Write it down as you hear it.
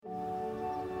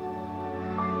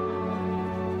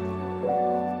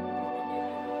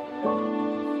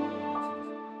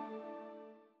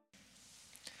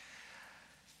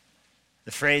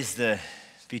The phrase, the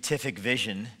beatific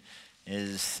vision,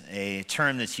 is a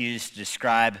term that's used to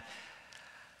describe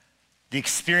the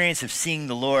experience of seeing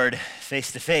the Lord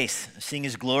face to face, seeing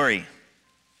his glory.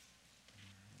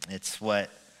 It's what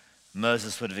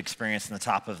Moses would have experienced on the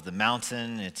top of the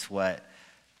mountain. It's what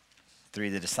three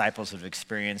of the disciples would have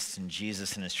experienced in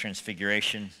Jesus in his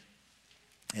transfiguration.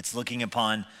 It's looking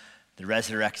upon the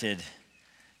resurrected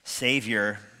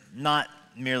Savior, not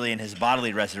merely in his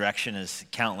bodily resurrection, as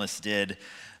countless did,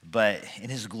 but in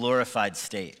his glorified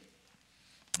state.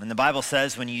 And the Bible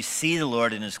says when you see the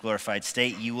Lord in his glorified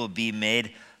state, you will be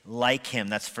made like him.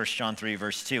 That's 1 John 3,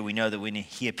 verse 2. We know that when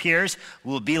he appears,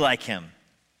 we will be like him.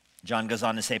 John goes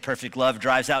on to say, perfect love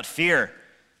drives out fear,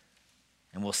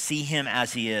 and we'll see him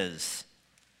as he is.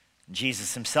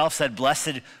 Jesus himself said,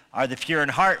 blessed are the pure in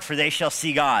heart, for they shall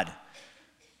see God.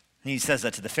 And he says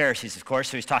that to the Pharisees, of course,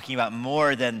 so he's talking about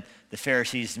more than the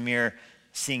Pharisees' mere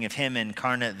seeing of him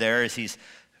incarnate there as he's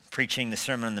preaching the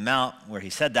Sermon on the Mount where he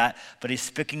said that, but he's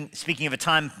speaking of a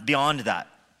time beyond that.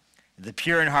 The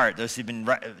pure in heart, those who've been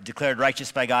declared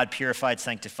righteous by God, purified,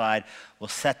 sanctified, will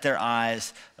set their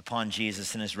eyes upon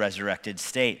Jesus in his resurrected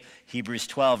state. Hebrews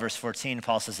 12, verse 14,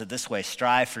 Paul says it this way,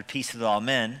 strive for peace with all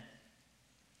men,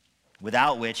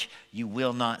 without which you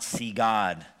will not see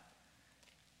God.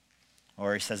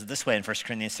 Or he says it this way in 1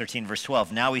 Corinthians 13, verse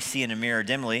 12, now we see in a mirror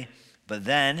dimly, but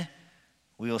then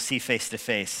we will see face to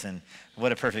face. And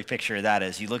what a perfect picture that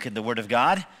is. You look at the Word of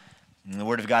God, and the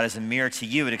Word of God is a mirror to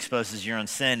you. It exposes your own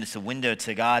sin. It's a window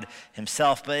to God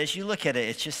himself. But as you look at it,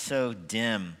 it's just so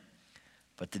dim.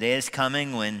 But the day is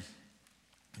coming when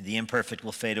the imperfect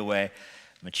will fade away,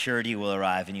 maturity will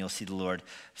arrive, and you'll see the Lord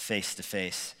face to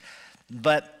face.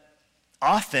 But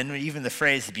often, even the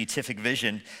phrase beatific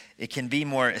vision, it can be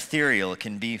more ethereal.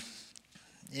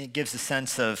 It gives a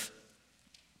sense of,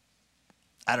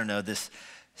 this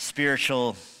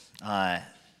spiritual,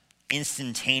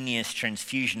 instantaneous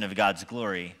transfusion of God's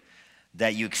glory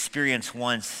that you experience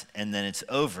once and then it's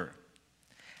over.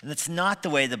 And that's not the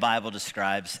way the Bible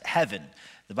describes heaven.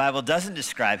 The Bible doesn't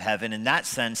describe heaven in that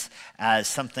sense as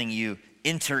something you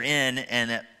enter in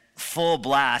and at full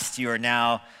blast you are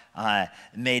now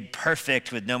made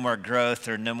perfect with no more growth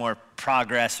or no more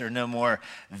progress or no more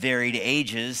varied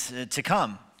ages to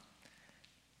come.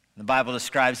 The Bible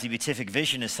describes the beatific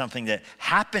vision as something that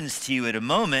happens to you at a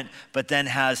moment, but then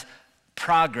has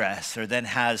progress or then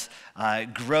has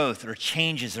growth or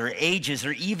changes or ages,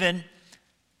 or even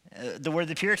the word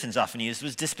the Puritans often used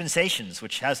was dispensations,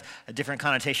 which has a different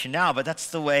connotation now, but that's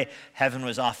the way heaven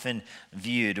was often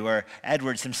viewed. Or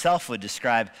Edwards himself would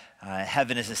describe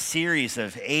heaven as a series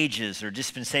of ages or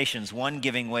dispensations, one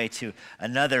giving way to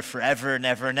another forever and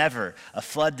ever and ever. A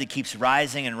flood that keeps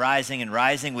rising and rising and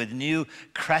rising with new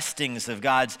crestings of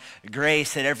God's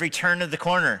grace at every turn of the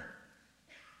corner.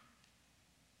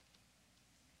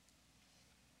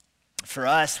 For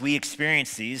us, we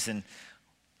experience these, and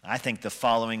I think the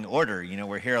following order.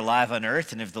 We're here alive on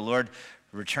earth, and if the Lord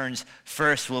returns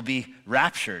first, we'll be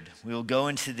raptured. We will go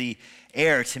into the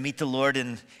air to meet the Lord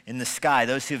in the sky.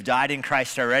 Those who have died in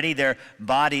Christ already, their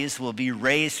bodies will be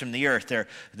raised from the earth.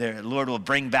 Their Lord will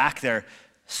bring back their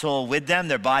soul with them.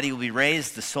 Their body will be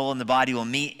raised. The soul and the body will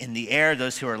meet in the air.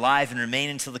 Those who are alive and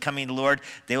remain until the coming of the Lord,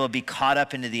 they will be caught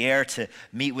up into the air to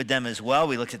meet with them as well.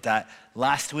 We looked at that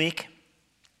last week.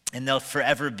 And they'll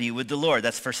forever be with the Lord.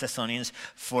 That's 1 Thessalonians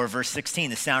 4, verse 16.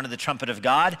 The sound of the trumpet of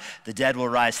God, the dead will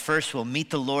rise first. We'll meet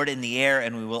the Lord in the air,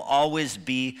 and we will always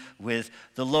be with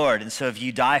the Lord. And so if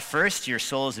you die first, your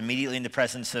soul is immediately in the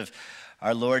presence of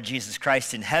our Lord Jesus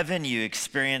Christ in heaven. You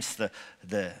experience the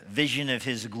vision of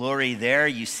his glory there.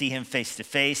 You see him face to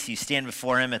face. You stand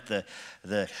before him at the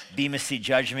Bema Seat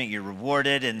judgment. You're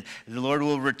rewarded, and the Lord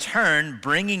will return,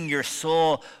 bringing your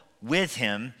soul with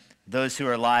him. Those who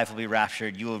are alive will be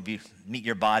raptured. You will meet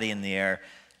your body in the air.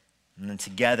 And then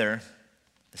together,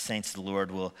 the saints of the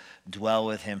Lord will dwell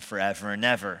with him forever and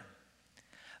ever.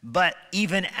 But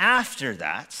even after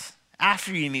that,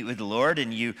 after you meet with the Lord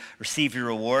and you receive your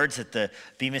rewards at the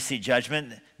Bema Seat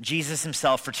judgment, Jesus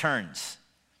himself returns.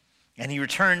 And he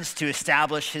returns to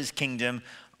establish his kingdom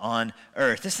on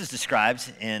earth. This is described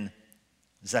in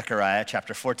Zechariah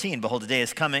chapter 14. Behold, the day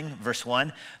is coming, verse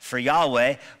 1, for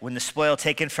Yahweh, when the spoil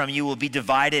taken from you will be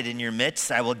divided in your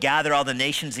midst, I will gather all the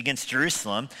nations against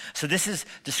Jerusalem. So this is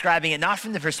describing it not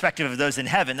from the perspective of those in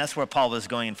heaven. That's where Paul was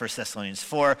going in 1 Thessalonians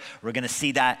 4. We're going to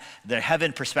see that, the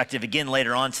heaven perspective again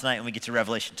later on tonight when we get to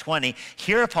Revelation 20.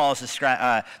 Here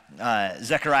Zechariah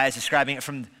is describing it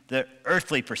from the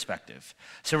earthly perspective.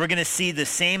 So we're going to see the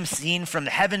same scene from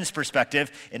the heavens perspective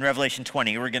in Revelation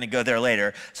 20. We're going to go there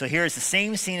later. So here's the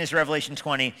same scene as Revelation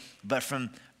 20, but from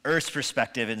earth's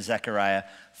perspective in Zechariah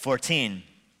 14.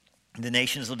 The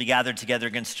nations will be gathered together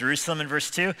against Jerusalem in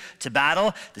verse 2 to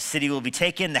battle. The city will be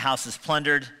taken, the houses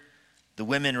plundered, the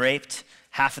women raped.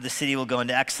 Half of the city will go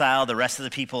into exile. The rest of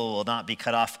the people will not be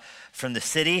cut off from the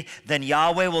city. Then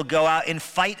Yahweh will go out and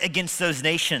fight against those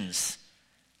nations.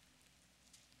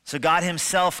 So God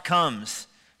himself comes,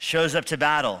 shows up to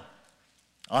battle.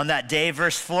 On that day,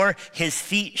 verse 4, his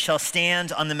feet shall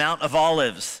stand on the Mount of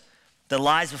Olives that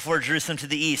lies before Jerusalem to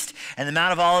the east. And the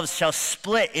Mount of Olives shall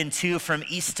split in two from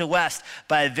east to west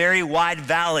by a very wide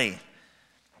valley.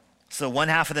 So one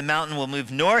half of the mountain will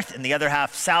move north and the other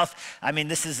half south. I mean,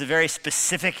 this is a very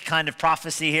specific kind of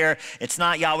prophecy here. It's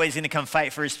not Yahweh's going to come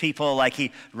fight for his people like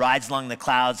he rides along the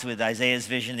clouds with Isaiah's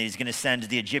vision that he's going to send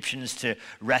the Egyptians to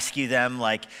rescue them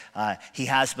like he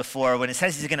has before. When it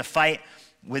says he's going to fight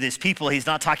with his people, he's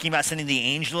not talking about sending the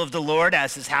angel of the Lord,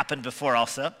 as has happened before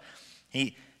also.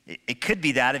 It could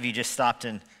be that if you just stopped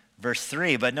in verse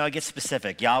 3, but no, it gets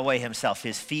specific. Yahweh himself,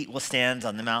 his feet will stand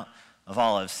on the Mount of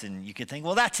Olives. And you could think,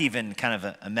 well, that's even kind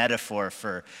of a metaphor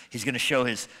for he's going to show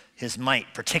his might,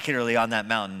 particularly on that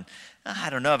mountain. I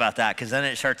don't know about that, because then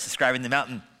it starts describing the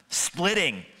mountain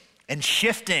splitting and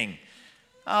shifting.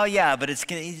 Oh, yeah, but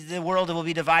the world will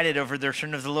be divided over the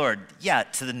return of the Lord. Yeah,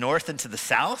 to the north and to the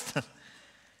south.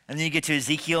 And then you get to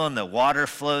Ezekiel, and the water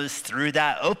flows through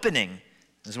that opening.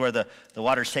 This is where the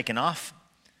water's taken off.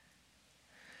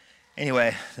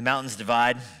 Anyway, the mountains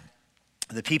divide.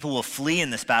 The people will flee in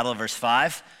this battle, verse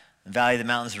 5. The valley of the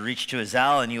mountains will reach to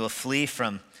Azal, and you will flee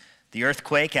from the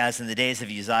earthquake, as in the days of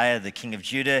Uzziah, the king of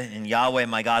Judah. And Yahweh,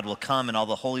 my God, will come, and all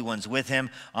the holy ones with him.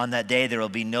 On that day, there will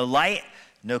be no light,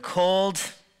 no cold,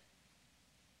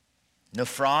 no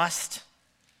frost.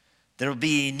 There will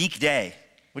be a unique day,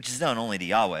 which is known only to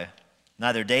Yahweh.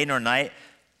 Neither day nor night.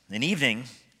 In evening,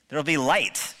 there will be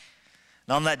light.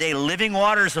 And on that day, living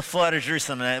waters will flow out of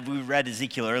Jerusalem. And we read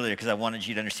Ezekiel earlier because I wanted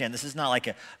you to understand this is not like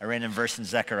a random verse in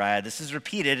Zechariah. This is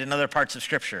repeated in other parts of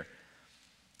Scripture.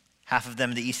 Half of them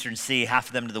to the eastern sea, half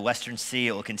of them to the western sea.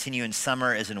 It will continue in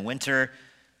summer as in winter.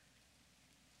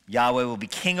 Yahweh will be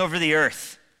king over the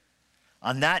earth.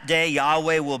 On that day,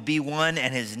 Yahweh will be one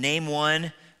and his name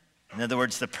one. In other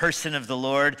words, the person of the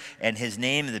Lord and his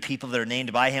name and the people that are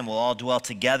named by him will all dwell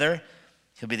together.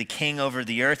 He'll be the king over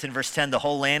the earth. In verse 10, the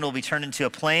whole land will be turned into a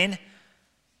plain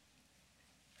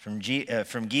from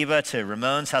Geba to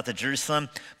Ramon, south of Jerusalem.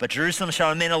 But Jerusalem shall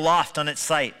remain aloft on its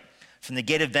site, from the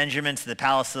gate of Benjamin to the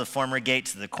palace of the former gate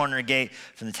to the corner gate,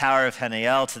 from the tower of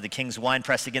Hanael to the king's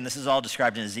winepress. Again, this is all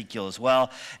described in Ezekiel as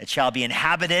well. It shall be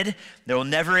inhabited. There will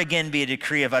never again be a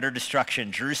decree of utter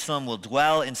destruction. Jerusalem will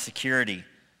dwell in security.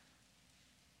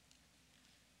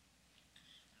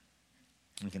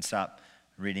 You can stop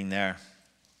reading there.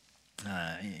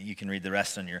 You can read the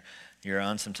rest on your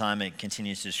own sometime. It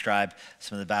continues to describe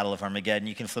some of the Battle of Armageddon.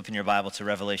 You can flip in your Bible to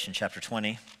Revelation chapter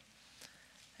 20.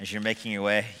 As you're making your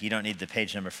way, you don't need the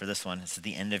page number for this one. It's at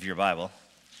the end of your Bible.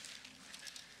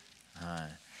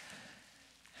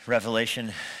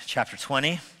 Revelation chapter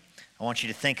 20. I want you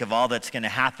to think of all that's going to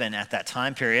happen at that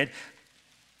time period.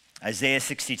 Isaiah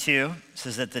 62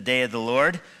 says that the day of the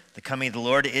Lord, the coming of the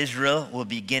Lord, Israel will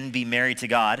again be married to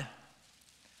God.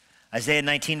 Isaiah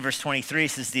 19, verse 23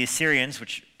 says the Assyrians,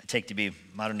 which I take to be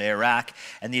modern-day Iraq,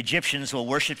 and the Egyptians will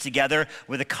worship together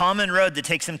with a common road that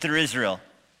takes them through Israel.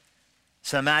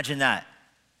 So imagine that,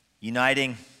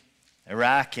 uniting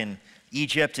Iraq and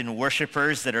Egypt in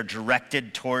worshipers that are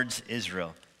directed towards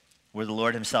Israel, where the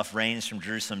Lord himself reigns from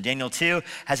Jerusalem. Daniel 2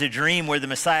 has a dream where the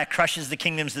Messiah crushes the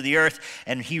kingdoms of the earth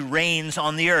and he reigns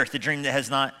on the earth, a dream that has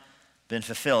not been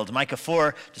fulfilled. Micah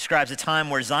 4 describes a time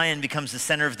where Zion becomes the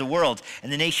center of the world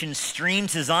and the nations stream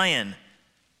to Zion.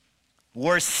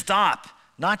 Wars stop,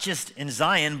 not just in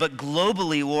Zion, but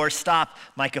globally wars stop,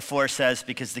 Micah 4 says,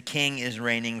 because the king is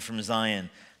reigning from Zion.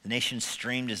 The nations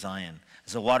stream to Zion.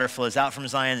 As the water flows out from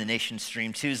Zion, the nations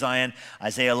stream to Zion.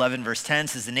 Isaiah 11 verse 10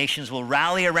 says the nations will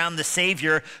rally around the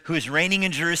Savior who is reigning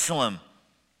in Jerusalem.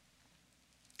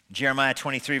 Jeremiah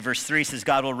 23 verse 3 says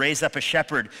God will raise up a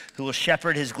shepherd who will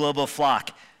shepherd his global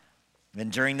flock.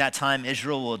 And during that time,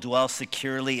 Israel will dwell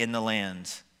securely in the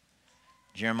land.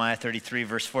 Jeremiah 33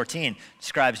 verse 14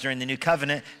 describes during the new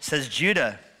covenant, says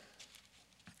Judah,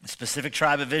 a specific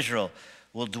tribe of Israel,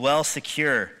 will dwell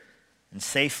secure and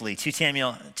safely. 2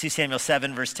 Samuel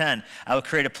 7 verse 10, I will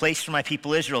create a place for my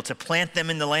people Israel to plant them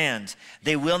in the land.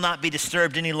 They will not be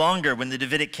disturbed any longer when the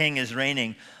Davidic king is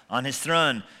reigning on his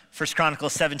throne. 1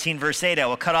 Chronicles 17 verse 8, I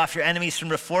will cut off your enemies from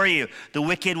before you. The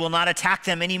wicked will not attack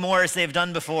them anymore as they've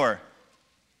done before.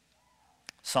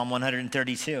 Psalm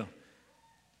 132.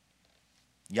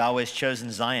 Yahweh's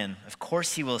chosen Zion. Of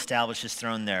course he will establish his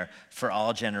throne there for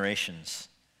all generations.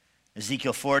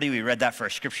 Ezekiel 40, we read that for our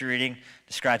scripture reading,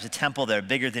 describes a temple that are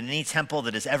bigger than any temple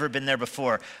that has ever been there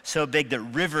before, so big that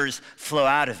rivers flow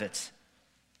out of it.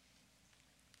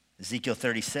 Ezekiel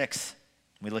 36,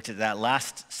 we looked at that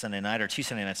last Sunday night, or 2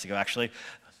 Sunday nights ago actually.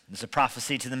 It's a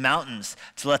prophecy to the mountains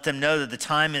to let them know that the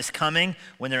time is coming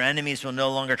when their enemies will no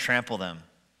longer trample them.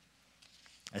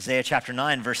 Isaiah chapter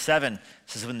 9, verse 7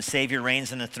 says, when the Savior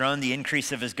reigns on the throne, the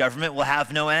increase of his government will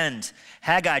have no end.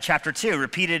 Haggai chapter 2,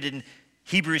 repeated in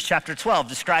Hebrews chapter 12,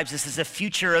 describes this as a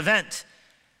future event.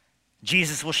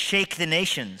 Jesus will shake the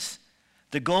nations.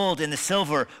 The gold and the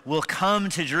silver will come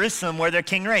to Jerusalem where their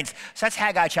king reigns. So that's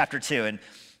Haggai chapter 2.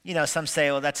 And, some say,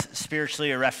 well, that's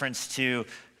spiritually a reference to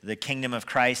the kingdom of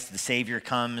Christ. The Savior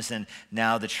comes, and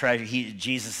now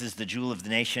Jesus is the jewel of the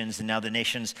nations, and now the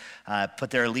nations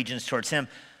put their allegiance towards him.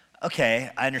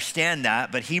 Okay, I understand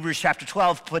that, but Hebrews chapter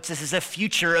 12 puts this as a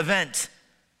future event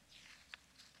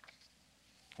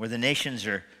where the nations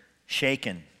are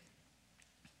shaken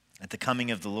at the coming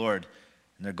of the Lord,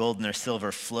 and their gold and their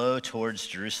silver flow towards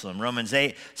Jerusalem. Romans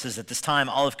 8 says at this time,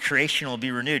 all of creation will be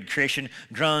renewed. Creation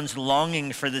groans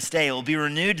longing for this day. It will be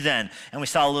renewed then. And we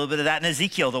saw a little bit of that in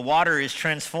Ezekiel. The water is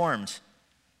transformed.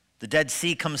 The Dead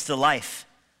Sea comes to life.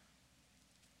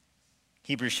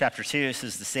 Hebrews chapter 2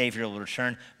 says the Savior will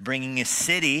return, bringing a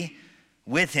city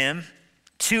with him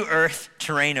to earth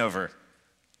to reign over.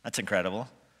 That's incredible.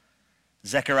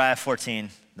 Zechariah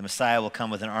 14, the Messiah will come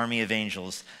with an army of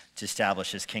angels to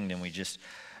establish his kingdom. We just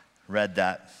read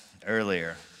that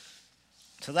earlier.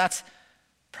 So that's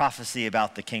prophecy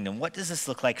about the kingdom. What does this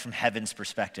look like from heaven's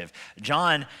perspective?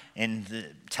 John, in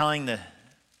telling the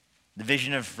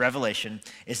vision of Revelation,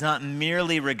 is not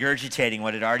merely regurgitating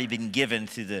what had already been given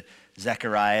through the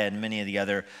Zechariah and many of the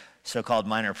other so-called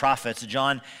minor prophets.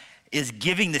 John is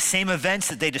giving the same events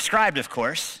that they described, of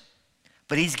course,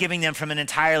 but he's giving them from an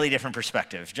entirely different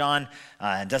perspective. John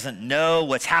doesn't know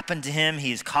what's happened to him.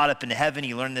 He's caught up into heaven.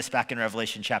 He learned this back in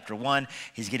Revelation chapter 1.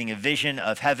 He's getting a vision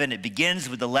of heaven. It begins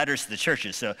with the letters to the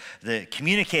churches. So the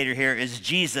communicator here is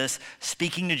Jesus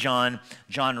speaking to John.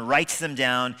 John writes them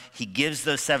down. He gives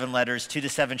those 7 letters to the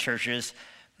 7 churches.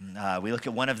 We looked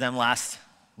at one of them last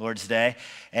Lord's Day.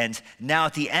 And now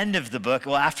at the end of the book,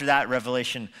 well, after that,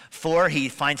 Revelation 4, he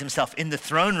finds himself in the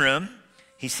throne room.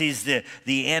 He sees the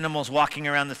animals walking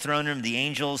around the throne room, the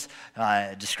angels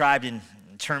described in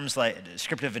terms like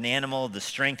descriptive of an animal, the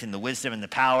strength and the wisdom and the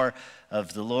power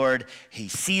of the Lord. He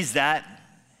sees that.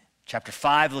 Chapter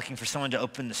 5, looking for someone to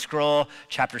open the scroll.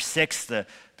 Chapter 6, the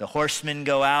horsemen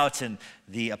go out and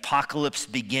the apocalypse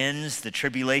begins. The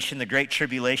tribulation, the great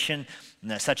tribulation,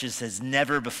 such as has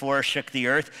never before shook the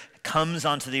earth, comes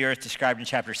onto the earth, described in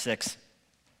chapter 6,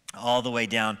 all the way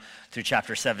down through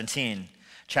chapter 17.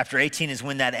 Chapter 18 is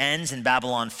when that ends and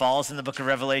Babylon falls in the book of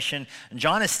Revelation. And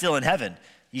John is still in heaven.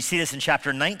 You see this in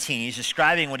chapter 19. He's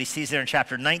describing what he sees there in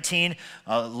chapter 19,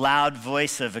 a loud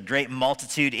voice of a great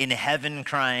multitude in heaven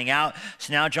crying out.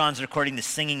 So now John's recording the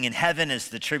singing in heaven as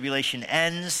the tribulation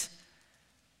ends.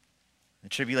 The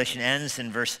tribulation ends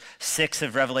in verse 6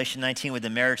 of Revelation 19 with the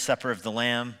marriage supper of the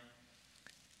Lamb.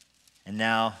 And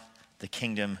now the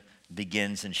kingdom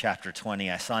begins in chapter 20.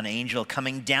 I saw an angel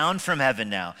coming down from heaven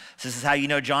now. So this is how you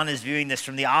know John is viewing this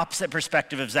from the opposite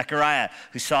perspective of Zechariah,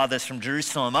 who saw this from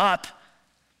Jerusalem up.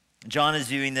 John is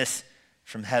viewing this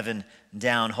from heaven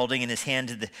down, holding in his hand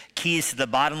the keys to the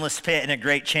bottomless pit and a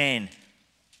great chain.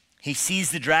 He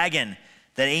sees the dragon,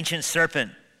 that ancient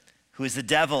serpent, who is the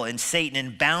devil and Satan,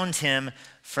 and bound him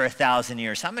for 1,000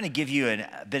 years. So I'm going to give you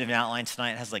a bit of an outline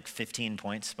tonight. It has like 15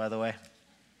 points, by the way.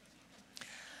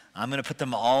 I'm going to put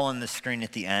them all on the screen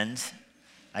at the end.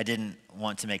 I didn't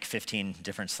want to make 15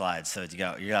 different slides. So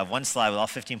you have one slide with all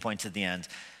 15 points at the end.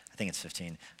 I think it's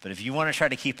 15. But if you want to try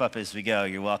to keep up as we go,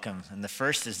 you're welcome. And the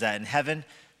first is that in heaven,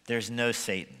 there's no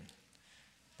Satan.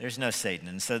 There's no Satan.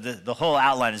 And so the whole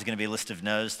outline is going to be a list of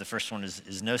no's. The first one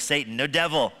is no Satan, no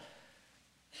devil.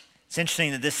 It's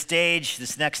interesting that this stage,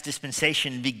 this next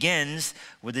dispensation, begins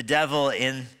with the devil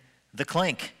in the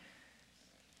clink.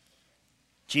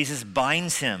 Jesus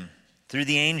binds him through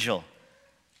the angel.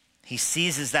 He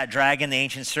seizes that dragon, the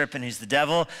ancient serpent, who's the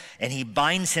devil, and he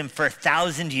binds him for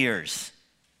 1,000 years.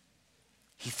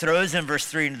 He throws him, verse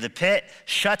 3, into the pit,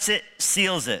 shuts it,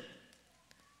 seals it,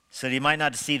 so that he might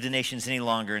not deceive the nations any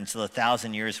longer until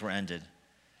 1,000 years were ended.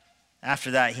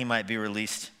 After that, he might be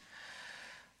released.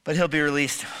 But he'll be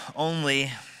released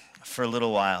only for a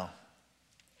little while.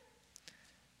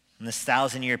 In this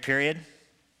 1,000-year period,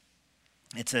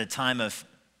 it's a time of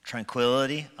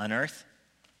tranquility on earth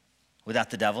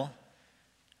without the devil.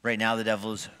 Right now, the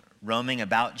devil is roaming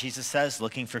about, Jesus says,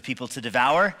 looking for people to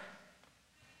devour.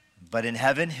 But in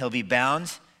heaven, he'll be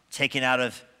bound, taken out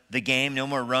of the game, no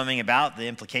more roaming about. The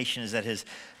implication is that his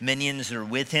minions are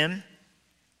with him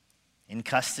in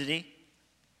custody.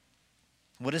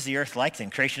 What is the earth like then?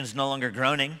 Creation is no longer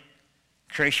groaning.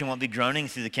 Creation won't be groaning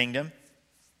through the kingdom.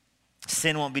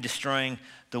 Sin won't be destroying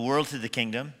the world through the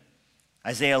kingdom.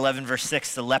 Isaiah 11, verse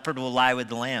 6, the leopard will lie with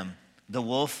the lamb. The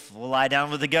wolf will lie down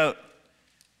with the goat.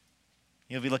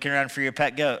 You'll be looking around for your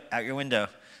pet goat out your window.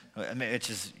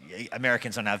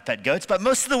 Americans don't have pet goats, but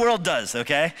most of the world does,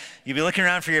 okay? You'll be looking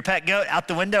around for your pet goat out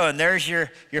the window, and there's your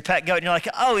pet goat, and you're like,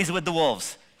 oh, he's with the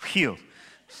wolves. Phew.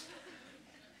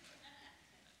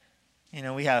 You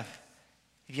know, if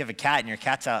you have a cat and your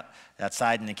cat's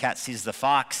outside and the cat sees the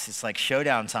fox, it's like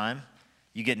showdown time.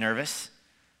 You get nervous.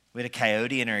 We had a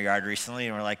coyote in our yard recently,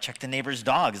 and we're like, check the neighbor's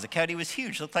dogs. The coyote was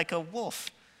huge, looked like a wolf.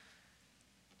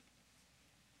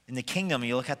 In the kingdom,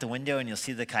 you look out the window and you'll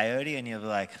see the coyote, and you'll be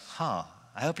like, I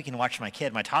hope he can watch my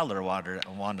kid. My toddler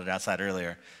wandered outside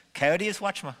earlier. Coyotes,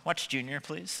 watch Junior,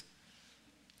 please.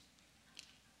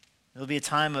 It'll be a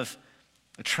time of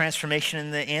a transformation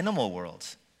in the animal world.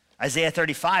 Isaiah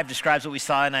 35 describes what we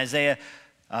saw in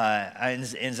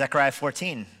in Zechariah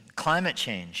 14, climate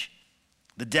change,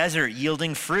 the desert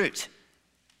yielding fruit,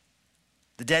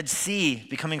 the Dead Sea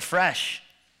becoming fresh.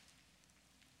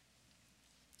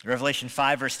 Revelation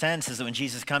 5 verse 10 says that when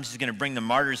Jesus comes, he's going to bring the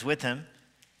martyrs with him,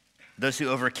 those who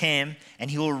overcame, and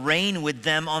he will reign with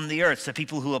them on the earth. So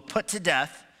people who are put to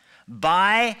death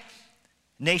by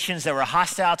nations that were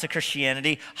hostile to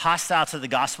Christianity, hostile to the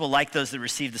gospel, like those that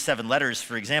received the 7 letters,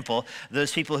 for example,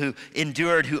 those people who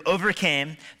endured, who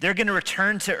overcame, they're going to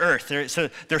return to earth. So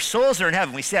their souls are in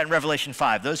heaven. We see that in Revelation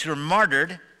 5. Those who are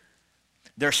martyred,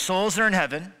 their souls are in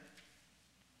heaven.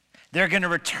 They're going to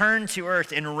return to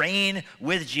earth and reign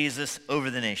with Jesus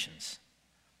over the nations.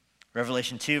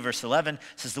 Revelation 2, verse 11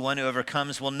 says, the one who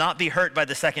overcomes will not be hurt by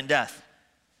the second death.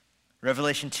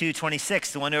 Revelation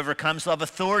 2:26, the one who overcomes will have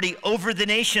authority over the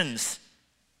nations.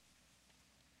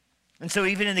 And so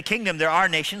even in the kingdom, there are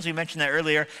nations. We mentioned that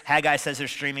earlier. Haggai says they're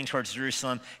streaming towards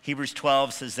Jerusalem. Hebrews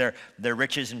 12 says their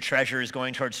riches and treasure is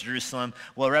going towards Jerusalem.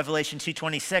 Well, Revelation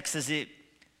 2:26 says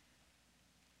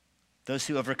those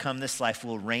who overcome this life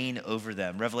will reign over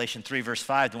them. Revelation 3, verse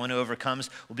 5, the one who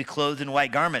overcomes will be clothed in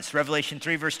white garments. Revelation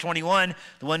 3, verse 21,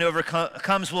 the one who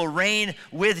overcomes will reign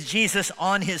with Jesus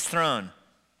on his throne.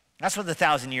 That's what the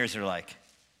 1,000 years are like.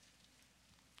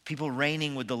 People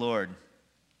reigning with the Lord.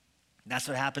 That's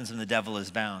what happens when the devil is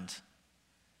bound.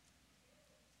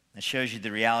 That shows you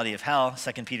the reality of hell.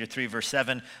 2 Peter 3, verse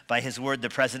 7, by his word, the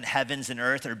present heavens and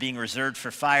earth are being reserved for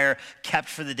fire, kept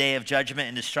for the day of judgment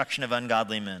and destruction of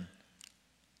ungodly men.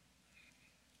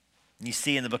 And you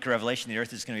see in the book of Revelation, the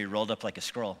earth is going to be rolled up like a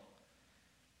scroll.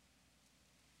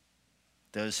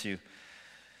 Those who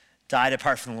died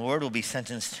apart from the Lord will be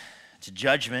sentenced to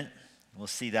judgment. We'll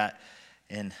see that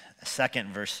in a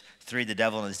second. Verse 3, the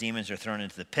devil and his demons are thrown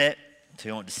into the pit, so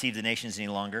he won't deceive the nations any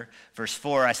longer. Verse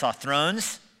 4, I saw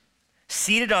thrones.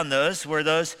 Seated on those were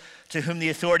those to whom the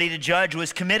authority to judge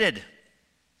was committed.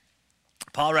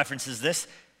 Paul references this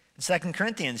in 2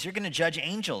 Corinthians. You're going to judge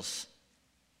angels.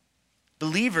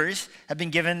 Believers have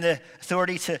been given the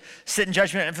authority to sit in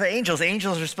judgment for angels.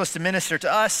 Angels are supposed to minister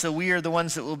to us, so we are the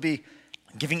ones that will be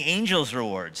giving angels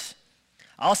rewards.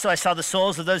 Also, I saw the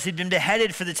souls of those who'd been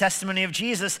beheaded for the testimony of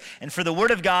Jesus and for the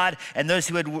word of God, and those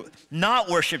who had not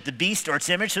worshiped the beast or its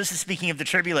image. So this is speaking of the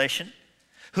tribulation,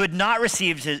 who had not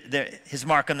received his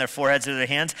mark on their foreheads or their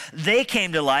hands. They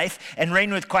came to life and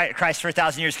reigned with Christ for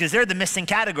 1,000 years, because they're the missing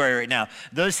category right now.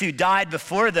 Those who died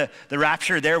before the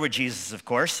rapture, they're with Jesus, of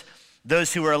course.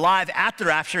 Those who were alive at the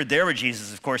rapture, they're with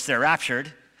Jesus, of course, they're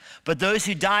raptured. But those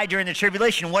who died during the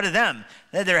tribulation, what of them?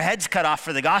 They had their heads cut off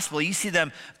for the gospel. You see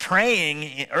them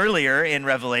praying earlier in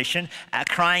Revelation,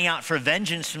 crying out for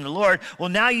vengeance from the Lord. Well,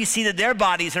 now you see that their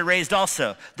bodies are raised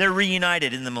also. They're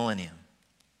reunited in the millennium.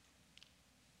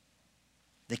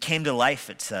 They came to life,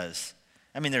 it says.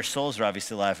 I mean, their souls were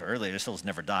obviously alive earlier. Their souls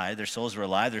never died. Their souls were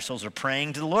alive. Their souls were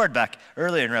praying to the Lord back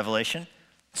earlier in Revelation,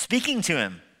 speaking to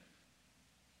him.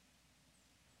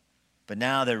 But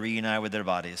now they're reunited with their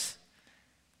bodies,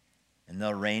 and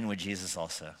they'll reign with Jesus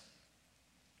also.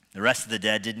 The rest of the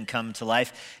dead didn't come to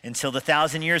life until the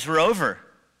 1,000 years were over.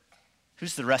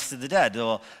 Who's the rest of the dead?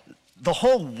 Well, the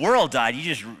whole world died. You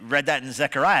just read that in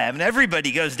Zechariah. I mean,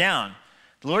 everybody goes down.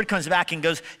 The Lord comes back and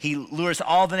goes, he lures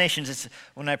all the nations.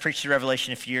 When I preached the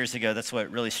Revelation a few years ago, that's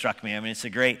what really struck me. I mean,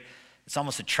 it's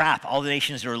almost a trap. All the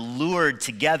nations are lured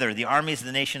together. The armies of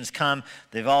the nations come.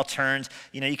 They've all turned.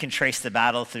 You know, you can trace the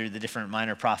battle through the different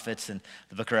minor prophets in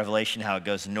the book of Revelation, how it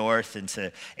goes north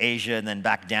into Asia and then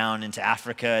back down into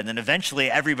Africa. And then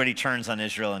eventually everybody turns on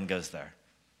Israel and goes there.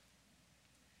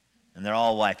 and they're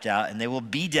all wiped out, and they will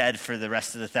be dead for the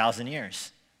rest of the 1,000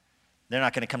 years. They're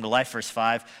not going to come to life, verse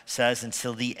 5 says,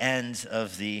 until the end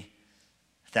of the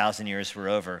 1,000 years were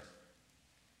over.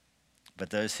 But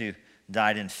those who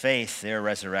died in faith, they are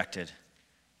resurrected.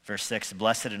 Verse 6,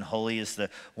 blessed and holy is the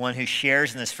one who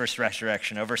shares in this first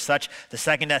resurrection. Over such, the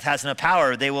second death has no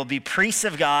power. They will be priests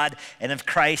of God and of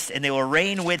Christ, and they will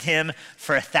reign with him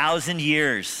for 1,000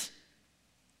 years.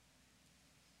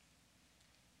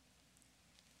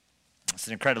 It's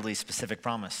an incredibly specific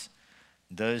promise.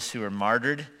 Those who are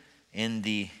martyred in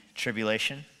the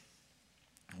tribulation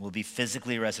will be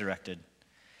physically resurrected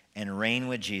and reign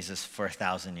with Jesus for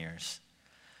 1,000 years.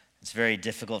 It's very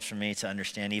difficult for me to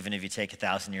understand, even if you take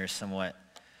 1,000 years somewhat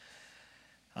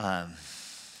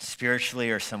spiritually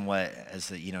or somewhat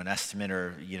as an estimate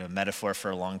or metaphor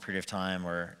for a long period of time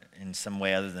or in some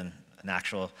way other than an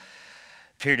actual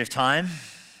period of time.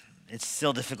 It's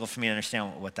still difficult for me to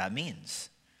understand what that means.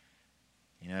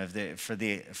 For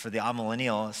the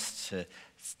amillennialists to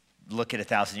look at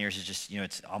 1,000 years is just,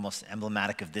 it's almost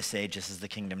emblematic of this age. This is the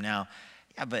kingdom now.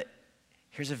 Yeah, but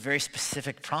here's a very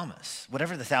specific promise.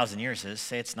 Whatever the 1,000 years is,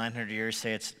 say it's 900 years,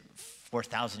 say it's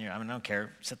 4,000 years, I don't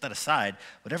care, set that aside.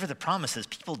 Whatever the promise is,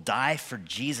 people die for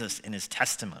Jesus in his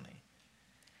testimony.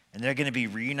 And they're going to be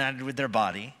reunited with their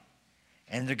body,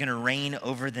 and they're going to reign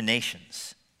over the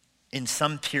nations in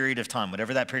some period of time.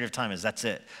 Whatever that period of time is, that's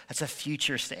it. That's a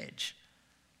future stage.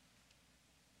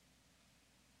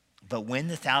 But when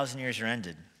the 1,000 years are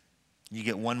ended, you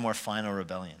get one more final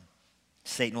rebellion.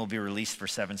 Satan will be released,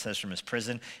 verse 7 says, from his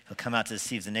prison. He'll come out to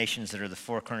deceive the nations that are the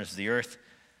four corners of the earth.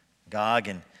 Gog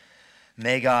and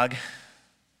Magog,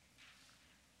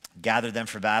 gather them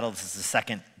for battle. This is the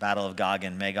second battle of Gog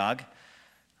and Magog.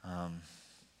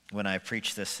 When I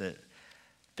preached this at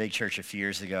Big Church a few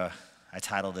years ago, I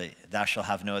titled it, Thou Shalt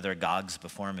Have No Other Gogs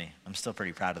Before Me. I'm still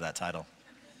pretty proud of that title.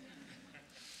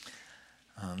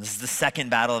 This is the second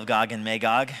battle of Gog and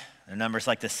Magog. Their numbers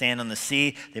like the sand on the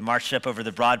sea. They marched up over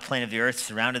the broad plain of the earth,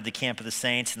 surrounded the camp of the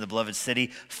saints and the beloved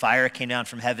city. Fire came down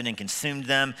from heaven and consumed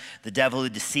them. The devil who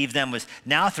deceived them was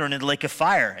now thrown into the lake of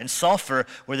fire and sulfur,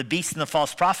 where the beast and the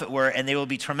false prophet were, and they will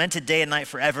be tormented day and night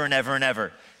forever and ever and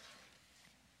ever.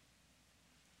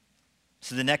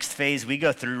 So the next phase we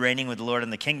go through, reigning with the Lord in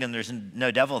the kingdom, there's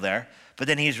no devil there. But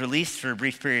then he's released for a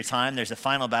brief period of time. There's a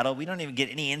final battle. We don't even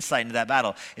get any insight into that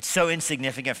battle. It's so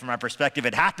insignificant from our perspective.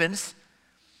 It happens.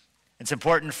 It's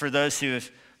important for those who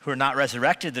are not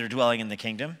resurrected that are dwelling in the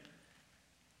kingdom.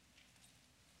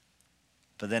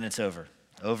 But then it's over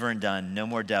and done. No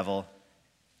more devil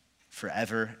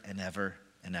forever and ever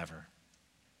and ever.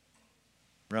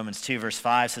 Romans 2 verse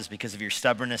 5 says, because of your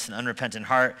stubbornness and unrepentant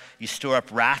heart, you store up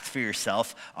wrath for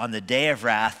yourself on the day of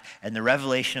wrath and the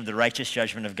revelation of the righteous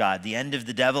judgment of God. The end of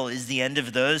the devil is the end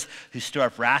of those who store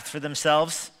up wrath for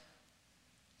themselves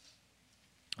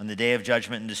on the day of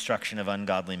judgment and destruction of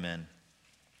ungodly men.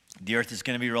 The earth is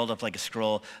going to be rolled up like a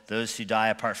scroll. Those who die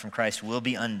apart from Christ will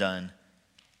be undone,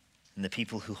 and the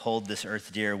people who hold this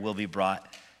earth dear will be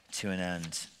brought to an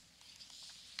end.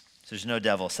 So there's no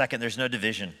devil. Second, there's no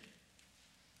division.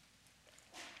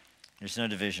 There's no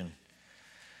division.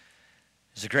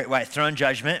 There's a great white throne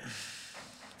judgment.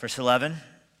 Verse 11.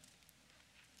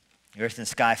 The earth and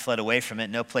sky fled away from it.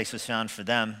 No place was found for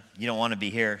them. You don't want to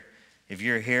be here. If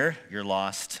you're here, you're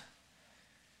lost.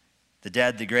 The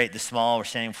dead, the great, the small were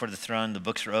standing before the throne. The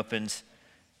books were opened.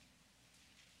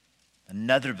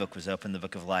 Another book was opened, the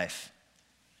book of life.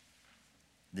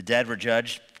 The dead were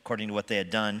judged according to what they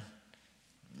had done.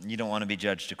 You don't want to be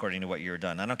judged according to what you've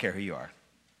done. I don't care who you are.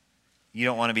 You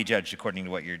don't want to be judged according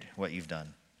to what you've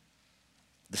done.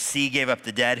 The sea gave up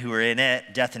the dead who were in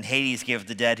it. Death and Hades gave up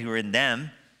the dead who were in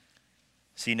them.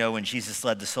 So when Jesus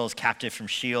led the souls captive from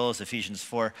Sheol, as Ephesians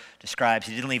 4 describes,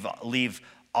 he didn't leave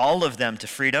all of them to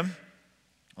freedom.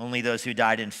 Only those who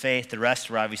died in faith. The rest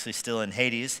were obviously still in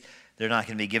Hades. They're not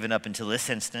going to be given up until this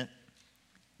instant.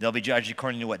 They'll be judged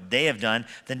according to what they have done.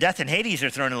 Then death and Hades are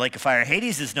thrown in the lake of fire.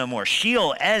 Hades is no more.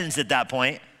 Sheol ends at that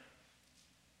point.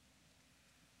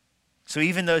 So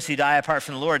even those who die apart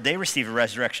from the Lord, they receive a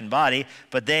resurrection body,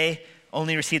 but they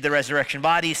only receive the resurrection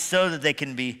body so that they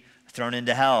can be thrown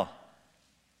into hell.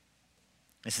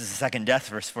 This is the second death,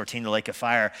 verse 14, the lake of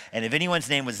fire. And if anyone's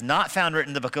name was not found written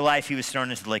in the book of life, he was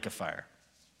thrown into the lake of fire.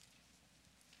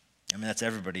 That's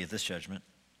everybody at this judgment.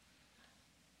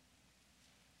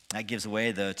 That gives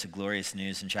way, though, to glorious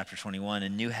news in chapter 21, a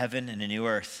new heaven and a new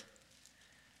earth.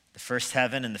 The first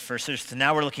heaven and the first earth. So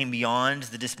now we're looking beyond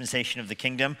the dispensation of the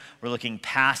kingdom. We're looking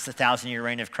past the 1,000-year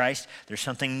reign of Christ. There's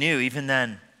something new even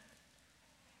then.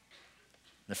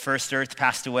 The first earth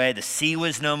passed away. The sea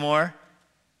was no more.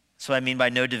 That's what I mean by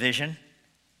no division.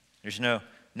 There's no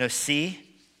no sea.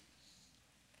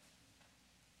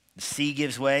 The sea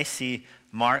gives way. Sea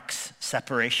marks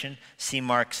separation. Sea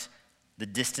marks the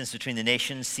distance between the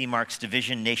nations. Sea marks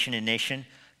division, nation and nation,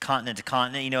 continent to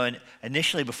continent. You know, and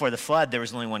initially before the flood, there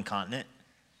was only one continent.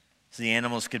 So the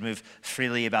animals could move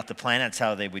freely about the planet. That's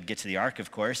how they would get to the ark, of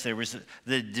course.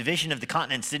 The division of the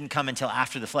continents didn't come until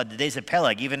after the flood, the days of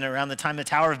Peleg, even around the time of the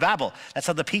Tower of Babel. That's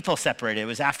how the people separated. It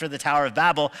was after the Tower of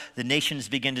Babel, the nations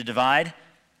begin to divide.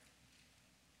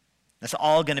 That's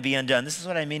all going to be undone. This is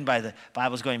what I mean by the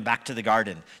Bible's going back to the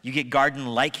garden. You get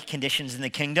garden-like conditions in the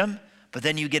kingdom, but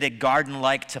then you get a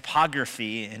garden-like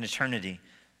topography in eternity.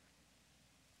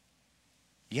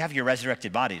 You have your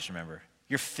resurrected bodies, remember.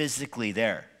 You're physically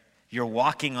there. You're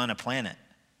walking on a planet.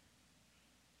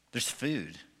 There's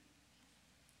food.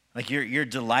 Like you're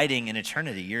delighting in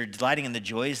eternity. You're delighting in the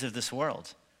joys of this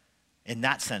world. In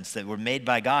that sense, that we're made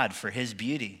by God for his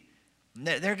beauty.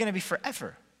 They're going to be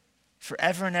forever.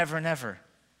 Forever and ever and ever.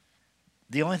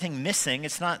 The only thing missing,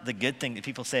 it's not the good thing that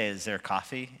people say, is there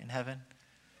coffee in heaven?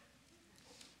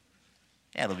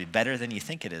 Yeah, it'll be better than you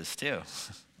think it is too.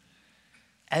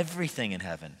 Everything in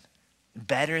heaven,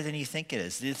 better than you think it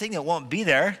is. The thing that won't be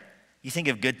there, you think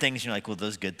of good things, and you're like, will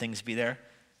those good things be there?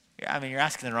 I mean, you're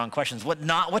asking the wrong questions.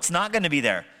 What's not going to be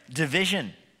there?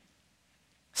 Division,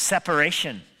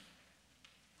 separation,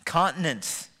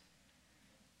 continents.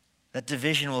 That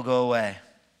division will go away.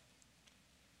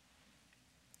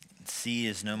 Sea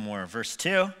is no more. Verse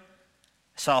 2, I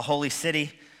saw a holy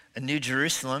city, a new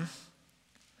Jerusalem,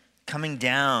 coming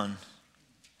down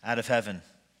out of heaven.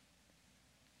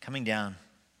 Coming down.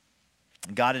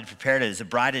 God had prepared it as a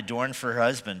bride adorned for her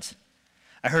husband.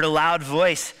 I heard a loud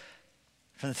voice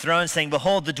from the throne saying,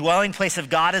 behold, the dwelling place of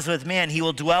God is with man. He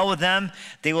will dwell with them.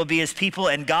 They will be his people,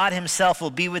 and God himself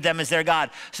will be with them as their God.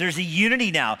 So there's a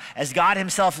unity now as God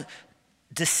himself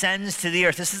descends to the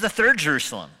earth. This is the third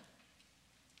Jerusalem.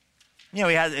 You know,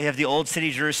 we have the old city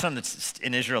Jerusalem that's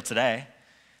in Israel today.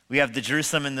 We have the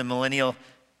Jerusalem in the millennial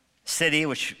city,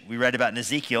 which we read about in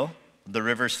Ezekiel, the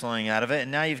rivers flowing out of it.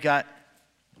 And now you've got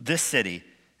this city.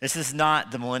 This is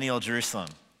not the millennial Jerusalem.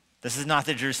 This is not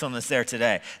the Jerusalem that's there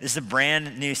today. This is a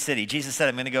brand new city. Jesus said,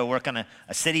 I'm going to go work on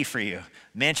a city for you,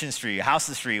 mansions for you,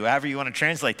 houses for you, however you want to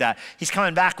translate that. He's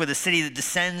coming back with a city that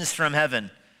descends from heaven.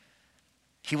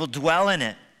 He will dwell in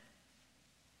it.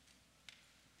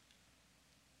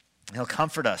 He'll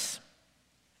comfort us,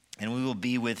 and we will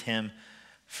be with him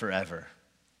forever.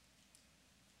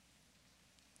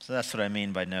 So that's what I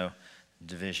mean by no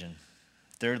division.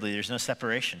 Thirdly, there's no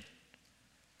separation.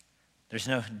 There's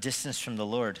no distance from the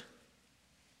Lord.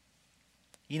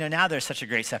 You know, now there's such a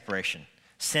great separation.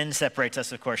 Sin separates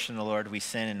us, of course, from the Lord. We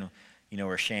sin and,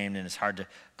 we're ashamed, and it's hard to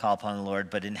call upon the Lord.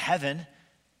 But in heaven,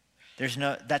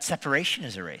 that separation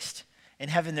is erased. In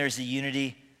heaven, there's a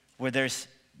unity where the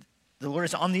Lord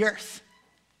is on the earth.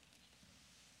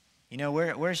 You know,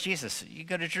 where's Jesus? You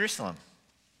go to Jerusalem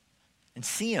and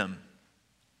see him.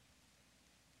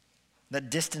 That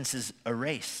distance is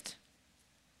erased.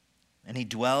 And he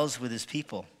dwells with his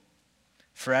people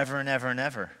forever and ever and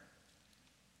ever.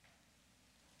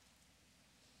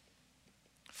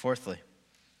 Fourthly,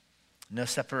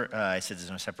 I said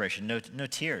there's no separation. No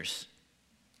tears.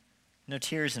 No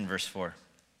tears in verse 4.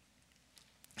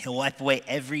 He'll wipe away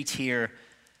every tear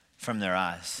from their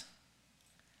eyes.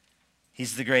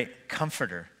 He's the great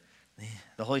comforter.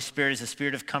 The Holy Spirit is a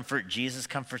spirit of comfort. Jesus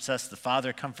comforts us. The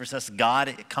Father comforts us.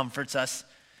 God comforts us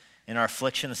in our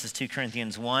affliction. This is 2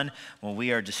 Corinthians 1. When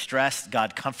we are distressed,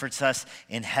 God comforts us.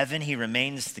 In heaven, he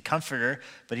remains the comforter,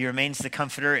 but he remains the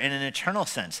comforter in an eternal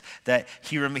sense. That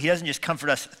he doesn't just comfort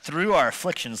us through our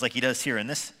afflictions like he does here in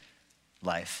this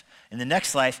life. In the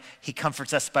next life, he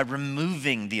comforts us by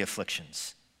removing the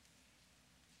afflictions.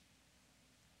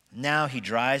 Now he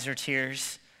dries our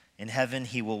tears. In heaven,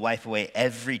 he will wipe away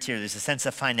every tear. There's a sense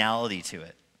of finality to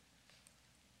it.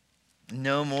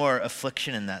 No more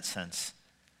affliction in that sense.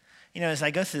 You know, as I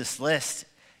go through this list,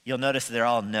 you'll notice that they're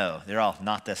all no. They're all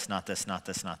not this, not this, not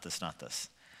this, not this, not this.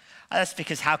 That's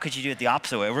because how could you do it the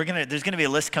opposite way? There's going to be a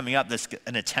list coming up that's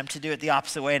an attempt to do it the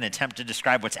opposite way, an attempt to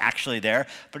describe what's actually there,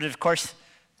 but it, of course,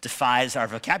 defies our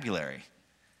vocabulary.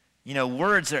 You know,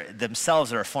 words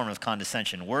themselves are a form of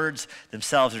condescension. Words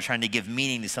themselves are trying to give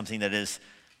meaning to something that is,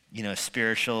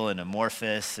 spiritual and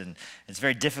amorphous, and it's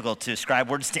very difficult to ascribe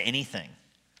words to anything.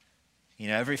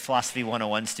 Every Philosophy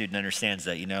 101 student understands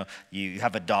that. You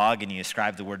have a dog and you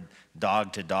ascribe the word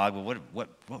dog to dog, but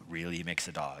what really makes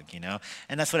a dog,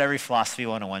 And that's what every Philosophy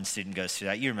 101 student goes through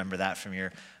that. You remember that from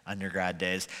your undergrad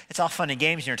days. It's all fun and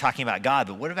games when you're talking about God,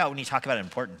 but what about when you talk about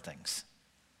important things?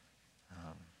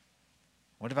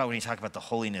 What about when you talk about the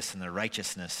holiness and the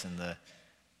righteousness and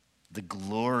the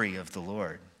glory of the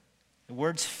Lord. The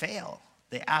words fail.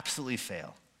 They absolutely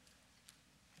fail.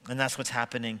 And that's what's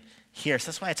happening here. So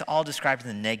that's why it's all described in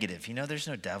the negative. There's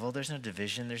no devil, there's no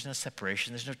division, there's no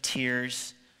separation, there's no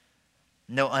tears,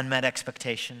 no unmet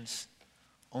expectations,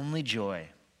 only joy.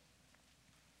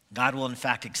 God will, in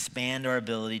fact, expand our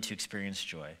ability to experience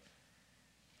joy.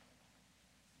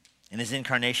 In his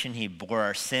incarnation, he bore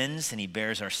our sins and he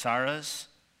bears our sorrows.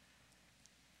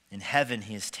 In heaven,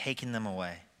 he has taken them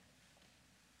away.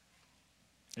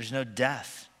 There's no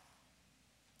death.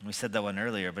 We said that one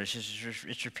earlier, but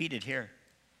it's repeated here.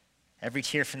 Every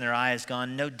tear from their eye is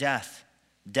gone. No death.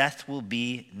 Death will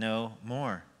be no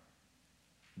more.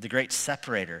 The great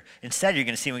separator. Instead, you're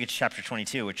going to see when we get to chapter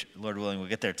 22, which, Lord willing, we'll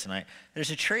get there tonight.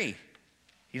 There's a tree.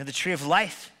 The tree of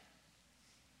life.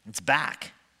 It's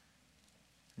back.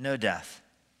 No death.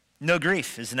 No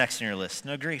grief is the next on your list.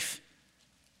 No grief.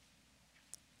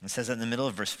 It says that in the middle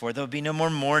of verse 4. There will be no more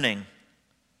mourning.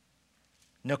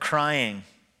 No crying.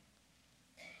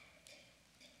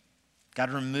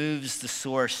 God removes the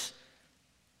source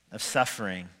of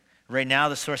suffering. Right now,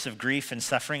 the source of grief and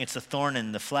suffering, it's a thorn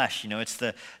in the flesh. It's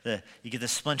you get the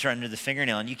splinter under the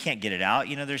fingernail and you can't get it out.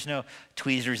 There's no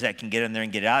tweezers that can get in there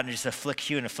and get it out, and it just afflicts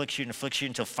you and afflicts you and afflicts you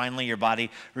until finally your body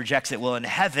rejects it. Well, in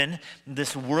heaven,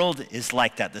 this world is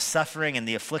like that. The suffering and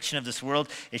the affliction of this world,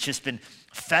 it's just been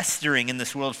festering in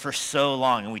this world for so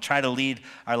long, and we try to lead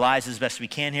our lives as best we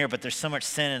can here, but there's so much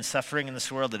sin and suffering in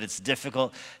this world that it's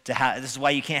difficult to have. This is why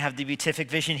you can't have the beatific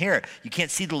vision here. You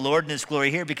can't see the Lord in his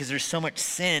glory here because there's so much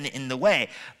sin in the way.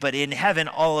 But in heaven,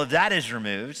 all of that is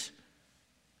removed.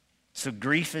 So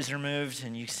grief is removed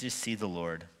and you just see the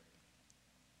Lord.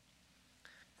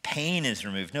 Pain is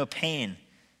removed. No pain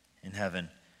in heaven.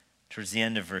 Towards the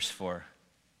end of verse 4.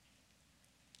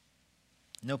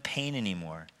 No pain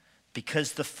anymore,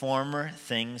 because the former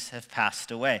things have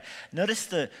passed away. Notice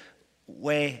the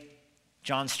way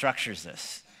John structures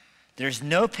this. There's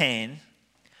no pain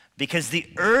because the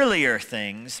earlier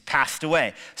things passed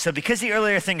away. So because the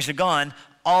earlier things are gone,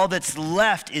 all that's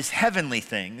left is heavenly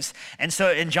things. And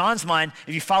so in John's mind,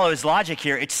 if you follow his logic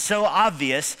here, it's so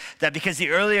obvious that because the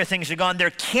earlier things are gone,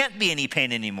 there can't be any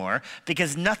pain anymore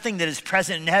because nothing that is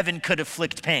present in heaven could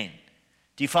afflict pain.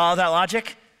 Do you follow that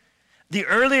logic? The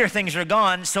earlier things are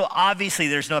gone, so obviously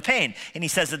there's no pain. And he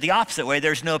says it the opposite way.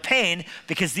 There's no pain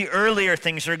because the earlier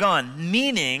things are gone,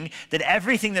 meaning that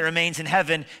everything that remains in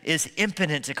heaven is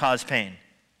impotent to cause pain.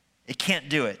 It can't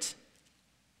do it.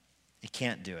 It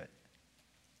can't do it.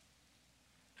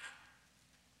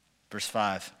 Verse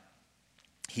 5,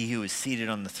 he who is seated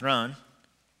on the throne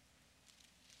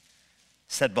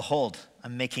said, behold,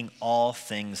 I'm making all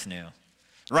things new.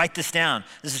 Write this down.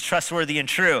 This is trustworthy and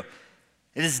true.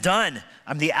 It is done.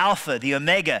 I'm the Alpha, the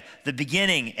Omega, the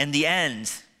beginning and the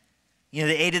end. The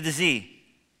A to the Z.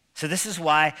 So this is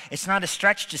why it's not a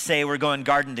stretch to say we're going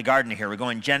garden to garden here. We're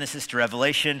going Genesis to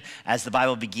Revelation. As the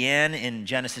Bible began in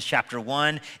Genesis chapter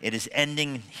 1, it is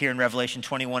ending here in Revelation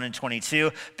 21 and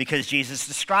 22 because Jesus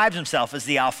describes himself as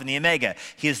the Alpha and the Omega.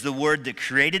 He is the Word that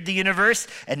created the universe,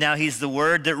 and now he's the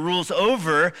Word that rules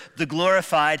over the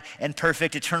glorified and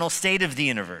perfect eternal state of the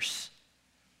universe.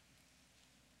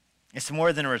 It's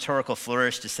more than a rhetorical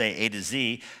flourish to say A to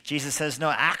Z. Jesus says, no,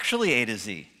 actually A to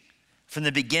Z. From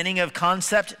the beginning of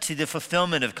concept to the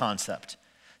fulfillment of concept.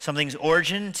 Something's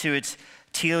origin to its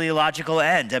teleological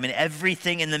end.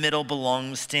 Everything in the middle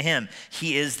belongs to him.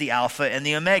 He is the Alpha and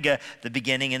the Omega, the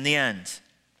beginning and the end.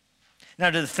 Now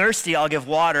to the thirsty, I'll give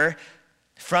water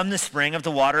from the spring of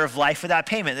the water of life without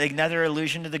payment. Another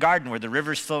allusion to the garden where the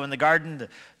rivers flow in the garden.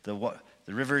 The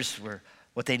rivers were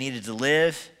what they needed to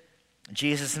live.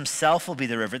 Jesus himself will be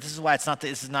the river. This is why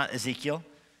this is not Ezekiel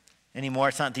anymore.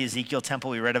 It's not the Ezekiel temple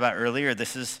we read about earlier.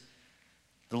 This is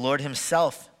the Lord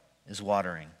himself is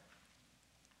watering.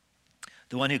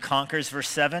 The one who conquers, verse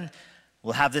 7,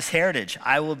 will have this heritage.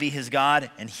 I will be his God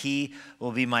and he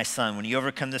will be my son. When you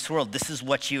overcome this world, this is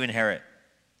what you inherit.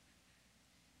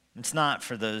 It's not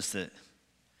for those that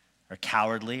are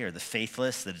cowardly or the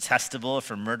faithless, the detestable,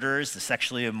 for murderers, the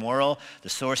sexually immoral, the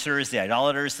sorcerers, the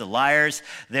idolaters, the liars.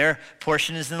 Their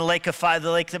portion is in the lake of fire,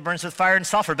 the lake that burns with fire and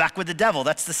sulfur, back with the devil.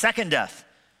 That's the second death.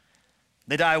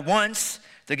 They die once.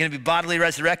 They're going to be bodily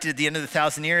resurrected at the end of the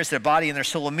 1,000 years. Their body and their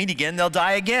soul will meet again. They'll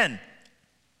die again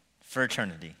for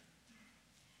eternity.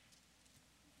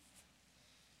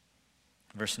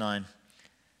 Verse 9.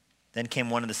 Then came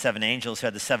one of the seven angels who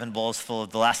had the 7 bowls full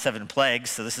of the last 7 plagues.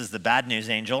 So this is the bad news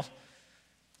angel.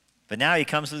 But now he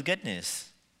comes with good news,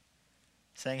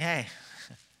 saying, hey,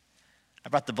 I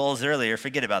brought the bowls earlier.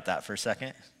 Forget about that for a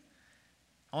second.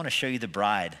 I want to show you the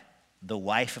bride. the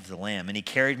wife of the Lamb. And he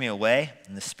carried me away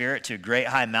in the Spirit to a great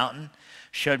high mountain,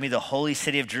 showed me the holy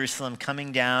city of Jerusalem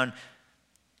coming down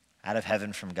out of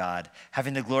heaven from God,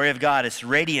 having the glory of God, its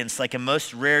radiance like a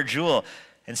most rare jewel.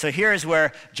 And so here is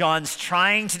where John's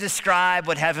trying to describe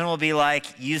what heaven will be like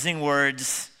using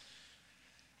words.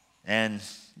 And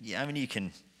yeah, I mean, you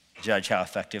can judge how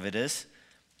effective it is.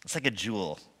 It's like a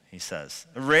jewel, he says.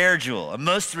 A rare jewel, a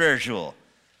most rare jewel.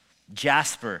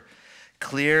 Jasper,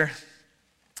 clear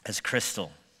as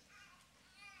crystal.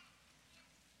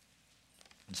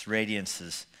 Its radiance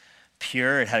is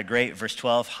pure. It had a great, verse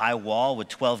 12, high wall with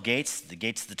 12 gates, the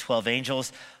gates of the 12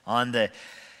 angels. On the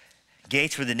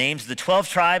gates were the names of the 12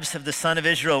 tribes of the son of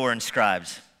Israel were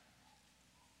inscribed.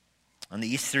 On the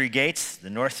east 3 gates, the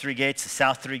north 3 gates, the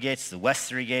south 3 gates, the west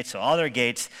 3 gates. So all their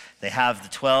gates, they have the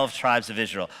 12 tribes of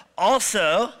Israel.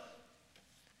 Also,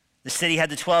 the city had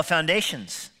the 12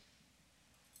 foundations.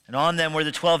 And on them were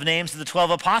the 12 names of the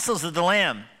 12 apostles of the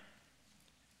Lamb.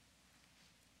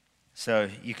 So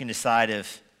you can decide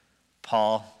if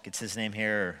Paul gets his name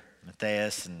here or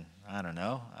Matthias, and I don't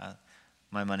know.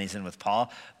 My money's in with Paul.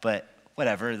 But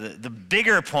whatever. The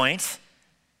bigger point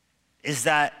is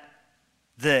that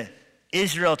the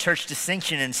Israel church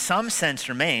distinction in some sense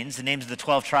remains. The names of the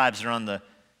 12 tribes are on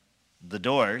the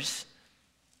doors.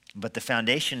 But the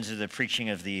foundations of the preaching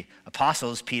of the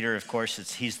apostles, Peter, of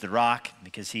course, he's the rock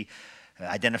because he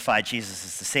identified Jesus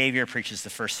as the Savior, preaches the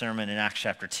first sermon in Acts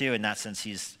chapter 2. In that sense,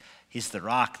 he's the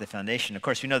rock, the foundation. Of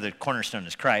course, we know the cornerstone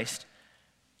is Christ.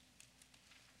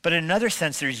 But in another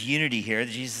sense, there's unity here.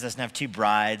 Jesus doesn't have 2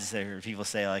 brides. Or people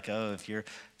say like, oh, if you're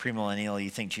premillennial, you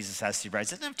think Jesus has 2 brides.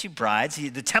 He doesn't have 2 brides.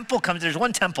 The temple comes, there's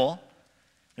one temple.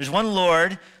 There's one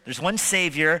Lord. There's one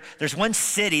Savior. There's one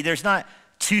city. There's not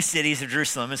 2 cities of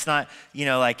Jerusalem. It's not,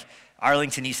 like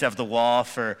Arlington used to have the wall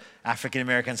for African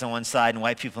Americans on one side and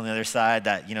white people on the other side.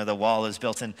 That, the wall is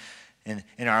built in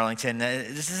Arlington.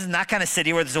 This isn't that kind of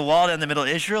city where there's a wall down the middle.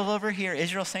 Israel over here,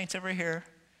 Israel saints over here,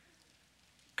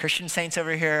 Christian saints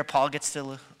over here. Paul gets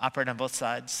to operate on both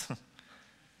sides.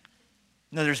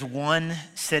 No, there's one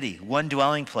city, one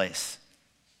dwelling place.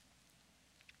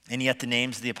 And yet the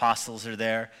names of the apostles are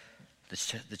there.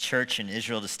 The church and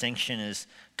Israel distinction is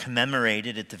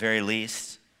commemorated at the very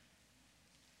least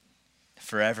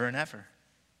forever and ever.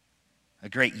 A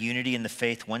great unity in the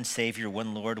faith, one Savior,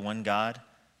 one Lord, one God,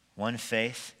 one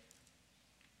faith.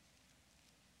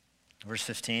 Verse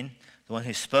 15, the one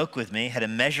who spoke with me had a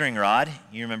measuring rod.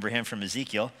 You remember him from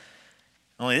Ezekiel.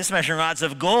 Only this measuring rod's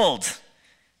of gold.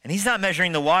 And he's not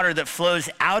measuring the water that flows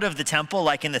out of the temple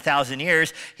like in the 1,000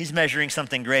 years. He's measuring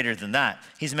something greater than that.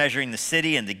 He's measuring the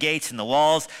city and the gates and the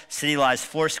walls. The city lies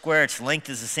 4 square. Its length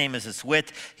is the same as its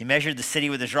width. He measured the city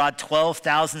with his rod,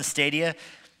 12,000 stadia.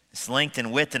 Its length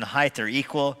and width and height are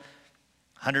equal.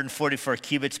 144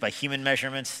 cubits by human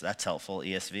measurements. That's helpful,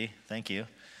 ESV. Thank you.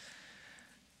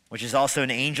 Which is also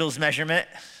an angel's measurement.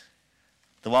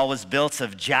 The wall was built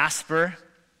of jasper.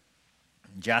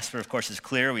 Jasper, of course, is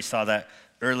clear. We saw that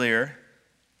earlier.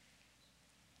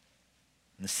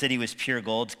 And the city was pure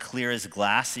gold, clear as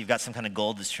glass. So you've got some kind of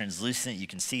gold that's translucent. You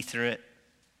can see through it.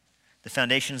 The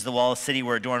foundations of the wall of the city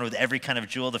were adorned with every kind of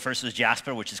jewel. The first was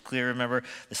jasper, which is clear, remember.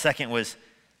 The second was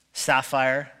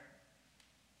sapphire.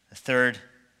 The third,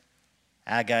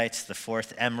 agates. The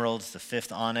fourth, emeralds. The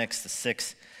fifth, onyx. The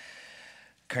sixth,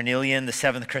 carnelian. The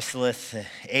seventh, chrysolith. The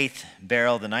eighth,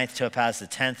 beryl. The ninth, topaz. The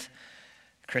 10th,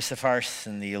 chrysoprase.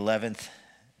 And the 11th,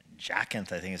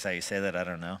 jacinth, I think is how you say that. I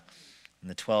don't know. And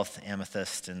the 12th,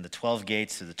 amethyst. And the 12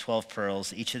 gates are the 12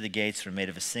 pearls. Each of the gates were made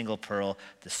of a single pearl.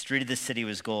 The street of the city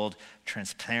was gold,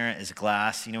 transparent as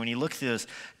glass. When you look through those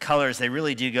colors, they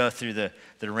really do go through the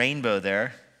rainbow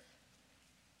there.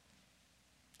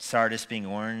 Sardis being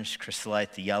orange,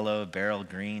 chrysolite the yellow, beryl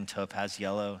green, topaz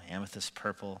yellow, amethyst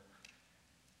purple,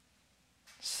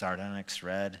 sardonyx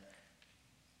red,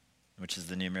 which is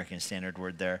the New American Standard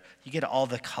word there. You get all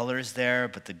the colors there,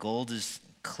 but the gold is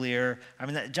clear. I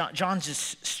mean, John's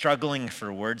just struggling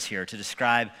for words here to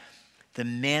describe the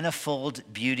manifold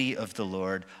beauty of the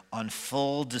Lord on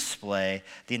full display,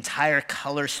 the entire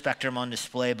color spectrum on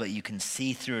display, but you can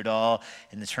see through it all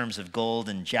in the terms of gold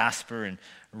and jasper and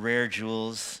rare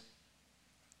jewels.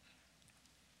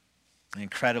 An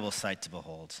incredible sight to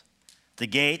behold. The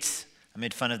gates, I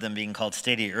made fun of them being called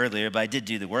stadia earlier, but I did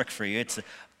do the work for you. It's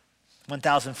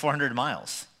 1,400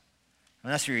 miles.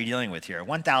 And that's what you're dealing with here,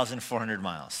 1,400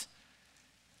 miles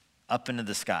up into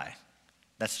the sky.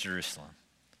 That's Jerusalem.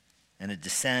 And it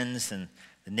descends, and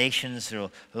the nations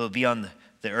will be on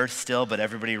the earth still, but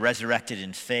everybody resurrected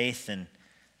in faith, and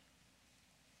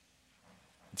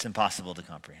it's impossible to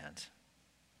comprehend.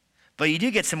 But you do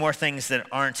get some more things that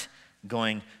aren't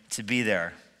going to be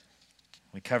there.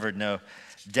 We covered no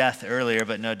death earlier,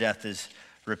 but no death is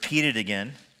repeated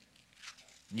again.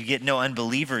 You get no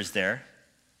unbelievers there.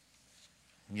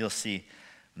 You'll see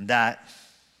that.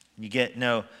 You get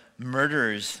no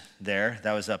murderers there.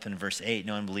 That was up in verse 8.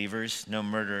 No unbelievers, no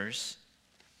murderers.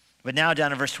 But now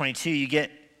down in verse 22, you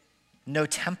get no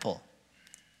temple.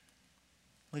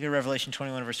 Look at Revelation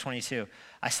 21, verse 22.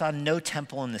 I saw no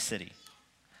temple in the city,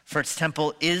 for its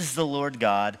temple is the Lord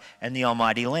God and the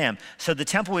Almighty Lamb. So the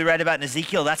temple we read about in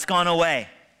Ezekiel, that's gone away.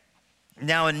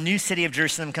 Now a new city of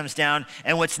Jerusalem comes down,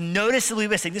 and what's noticeably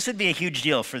missing, this would be a huge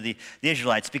deal for the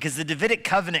Israelites, because the Davidic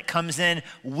covenant comes in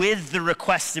with the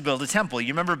request to build a temple. You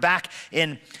remember back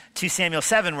in 2 Samuel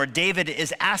 7 where David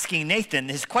is asking Nathan,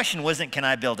 his question wasn't, can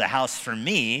I build a house for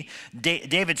me?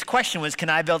 David's question was, can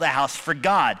I build a house for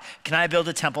God? Can I build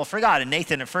a temple for God? And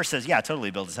Nathan at first says, yeah,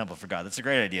 totally build a temple for God. That's a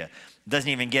great idea. Doesn't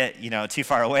even get, too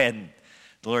far away, and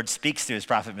the Lord speaks to his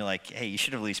prophet and be like, hey, you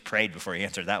should have at least prayed before you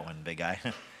answered that one, big guy.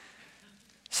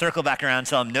 Circle back around and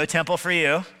tell him, no temple for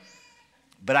you,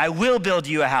 but I will build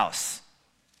you a house.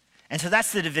 And so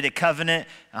that's the Davidic covenant.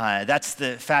 That's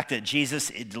the fact that Jesus,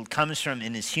 it comes from,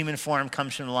 in his human form,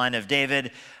 comes from the line of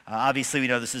David. Obviously, we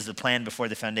know this is the plan before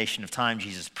the foundation of time.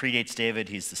 Jesus predates David.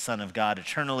 He's the Son of God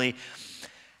eternally.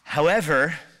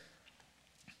 However,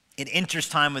 it enters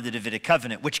time with the Davidic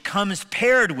covenant, which comes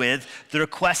paired with the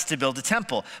request to build a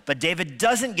temple. But David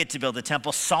doesn't get to build a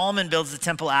temple. Solomon builds the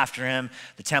temple after him.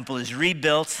 The temple is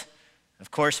rebuilt, of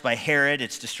course, by Herod.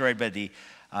 It's destroyed by the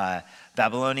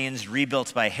Babylonians,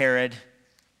 rebuilt by Herod.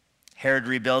 Herod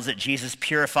rebuilds it. Jesus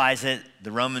purifies it.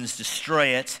 The Romans destroy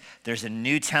it. There's a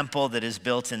new temple that is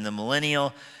built in the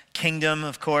millennial kingdom,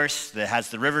 of course, that has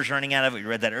the rivers running out of it. We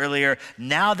read that earlier.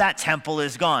 Now that temple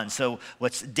is gone. So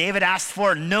what's David asked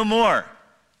for? No more.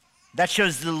 That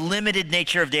shows the limited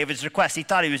nature of David's request. He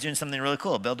thought he was doing something really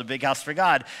cool, build a big house for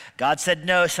God. God said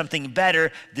no, something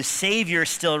better. The Savior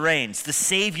still reigns. The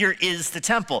Savior is the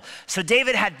temple. So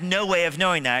David had no way of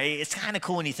knowing that. It's kind of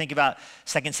cool when you think about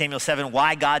 2 Samuel 7,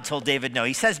 why God told David no.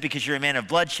 He says because you're a man of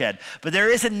bloodshed. But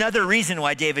there is another reason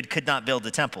why David could not build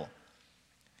the temple.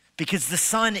 Because the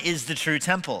Son is the true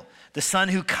temple, the Son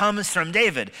who comes from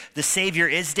David. The Savior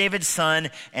is David's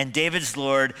Son and David's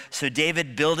Lord, so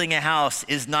David building a house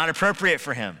is not appropriate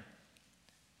for him.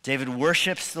 David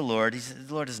worships the Lord.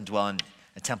 The Lord doesn't dwell in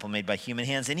a temple made by human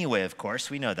hands anyway, of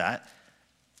course, we know that.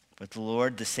 But the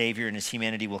Lord, the Savior, and his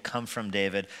humanity will come from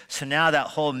David. So now that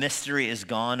whole mystery is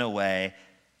gone away.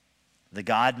 The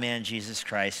God-man, Jesus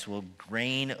Christ, will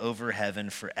reign over heaven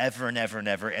forever and ever and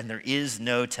ever, and there is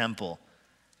no temple.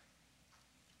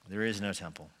 There is no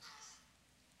temple.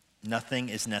 Nothing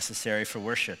is necessary for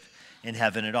worship in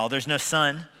heaven at all. There's no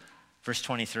sun, verse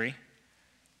 23.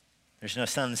 There's no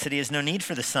sun. The city has no need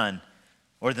for the sun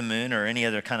or the moon or any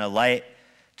other kind of light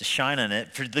to shine on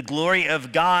it, for the glory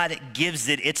of God gives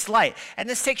it its light. And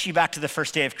this takes you back to the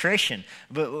first day of creation.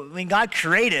 But when God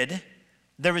created,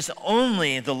 there was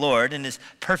only the Lord in his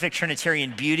perfect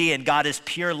Trinitarian beauty, and God is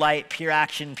pure light, pure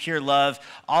action, pure love,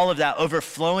 all of that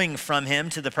overflowing from him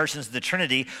to the persons of the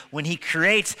Trinity. When he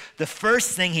creates, the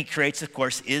first thing he creates, of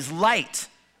course, is light.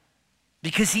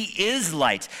 Because he is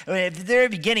light. At the very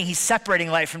beginning, he's separating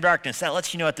light from darkness. That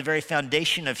lets you know at the very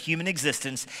foundation of human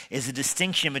existence is a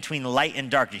distinction between light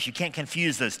and darkness. You can't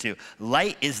confuse those two.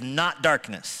 Light is not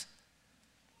darkness.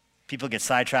 People get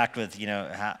sidetracked with,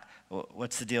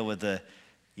 what's the deal with the,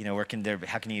 how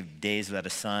can you have days without a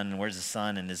sun? Where's the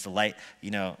sun? And is the light,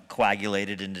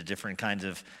 coagulated into different kinds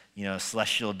of,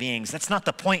 celestial beings? That's not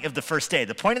the point of the first day.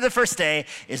 The point of the first day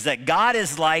is that God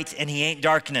is light and he ain't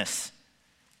darkness.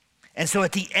 And so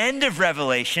at the end of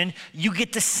Revelation, you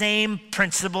get the same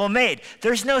principle made.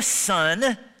 There's no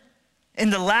sun. In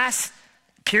the last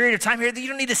period of time here, you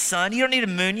don't need a sun, you don't need a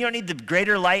moon, you don't need the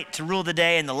greater light to rule the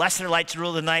day and the lesser light to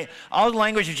rule the night. All the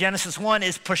language of Genesis 1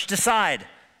 is pushed aside.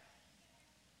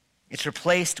 It's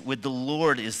replaced with the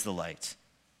Lord is the light.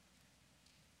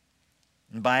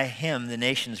 And by him, the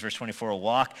nations, verse 24, will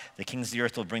walk. The kings of the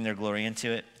earth will bring their glory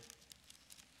into it.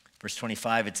 Verse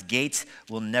 25, its gates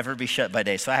will never be shut by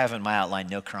day. So I have in my outline,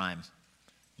 no crime.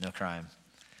 No crime.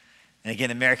 And again,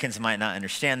 Americans might not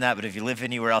understand that, but if you live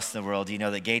anywhere else in the world, you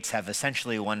know that gates have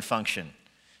essentially one function: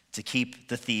 to keep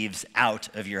the thieves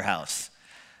out of your house.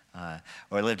 Or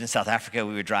I lived in South Africa,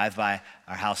 we would drive by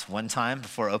our house one time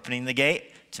before opening the gate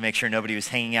to make sure nobody was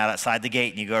hanging out outside the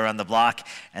gate, and you go around the block,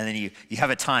 and then you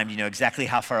have it timed. You know exactly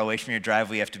how far away from your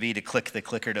driveway you have to be to click the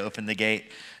clicker to open the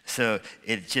gate. So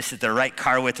it's just at the right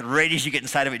car width, right as you get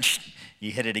inside of it,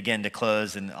 you hit it again to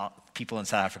close, and people in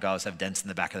South Africa always have dents in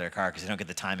the back of their car because they don't get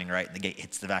the timing right, and the gate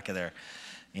hits the back of their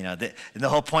The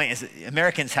whole point is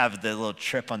Americans have the little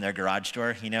trip on their garage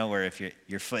door, where if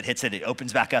your foot hits it, it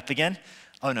opens back up again.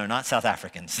 Oh no, not South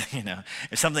Africans.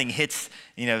 If something hits,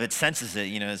 if it senses it,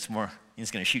 it's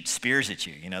going to shoot spears at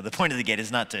you. The point of the gate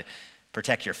is not to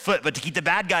protect your foot, but to keep the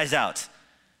bad guys out.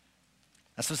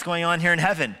 That's what's going on here in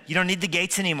heaven. You don't need the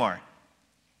gates anymore.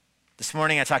 This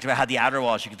morning I talked about how the outer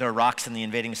walls, you can throw rocks in the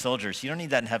invading soldiers. You don't need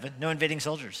that in heaven. No invading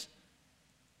soldiers.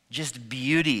 Just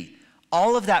beauty.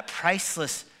 All of that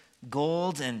priceless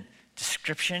gold and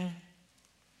description,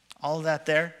 all of that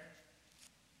there,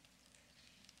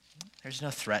 there's no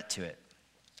threat to it.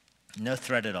 No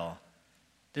threat at all.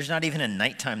 There's not even a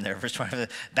nighttime there. Verse 20,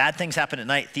 bad things happen at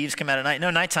night. Thieves come out at night.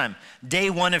 No nighttime. Day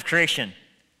one of creation.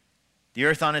 The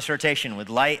earth on its rotation with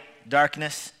light,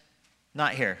 darkness.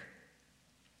 Not here.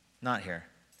 Not here.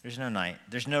 There's no night.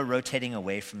 There's no rotating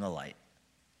away from the light.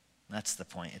 That's the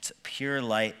point. It's pure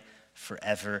light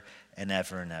forever and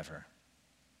ever and ever.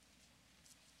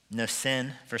 No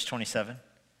sin, verse 27.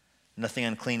 Nothing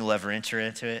unclean will ever enter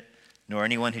into it, nor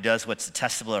anyone who does what's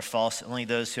detestable or false, only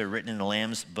those who are written in the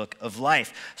Lamb's book of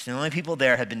life. So the only people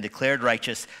there have been declared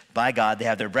righteous by God. They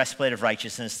have their breastplate of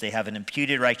righteousness. They have an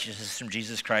imputed righteousness from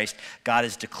Jesus Christ. God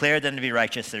has declared them to be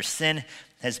righteous. Their sin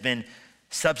has been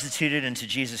substituted into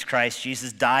Jesus Christ.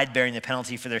 Jesus died bearing the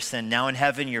penalty for their sin. Now in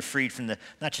heaven, you're freed from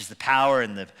not just the power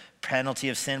and the penalty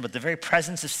of sin, but the very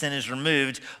presence of sin is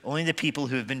removed. Only the people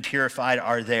who have been purified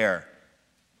are there.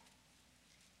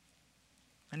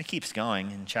 And it keeps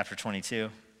going in chapter 22.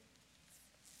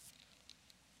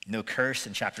 No curse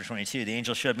in chapter 22. The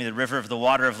angel showed me the river of the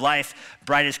water of life,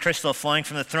 bright as crystal, flowing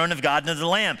from the throne of God and of the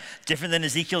Lamb. Different than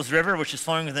Ezekiel's river, which is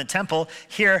flowing within the temple.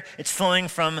 Here, it's flowing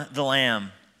from the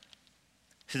Lamb.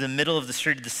 To the middle of the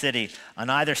street of the city. On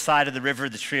either side of the river,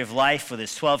 the tree of life with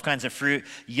its 12 kinds of fruit,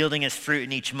 yielding its fruit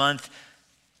in each month.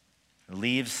 The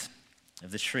leaves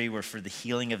of the tree were for the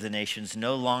healing of the nations.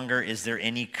 No longer is there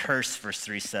any curse, verse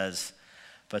 3 says,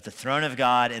 but the throne of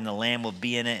God and the Lamb will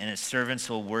be in it, and its servants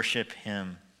will worship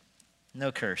him.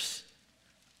 No curse.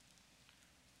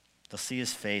 They'll see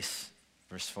his face,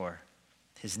 verse 4.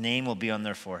 His name will be on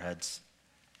their foreheads.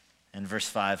 And verse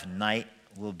 5, night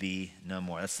will be no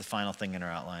more. That's the final thing in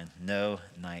our outline. No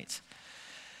night.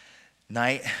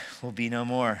 Night will be no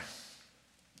more.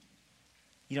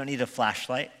 You don't need a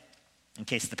flashlight in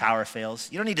case the power fails.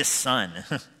 You don't need a sun.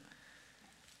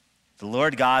 The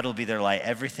Lord God will be their light.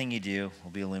 Everything you do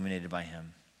will be illuminated by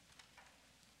him.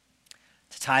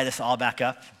 To tie this all back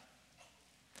up,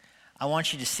 I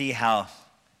want you to see how,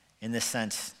 in this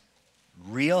sense,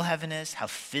 real heaven is, how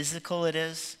physical it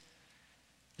is.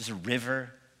 There's a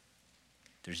river.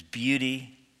 There's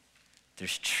beauty,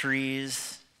 there's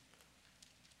trees.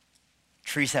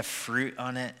 Trees have fruit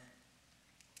on it.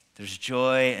 There's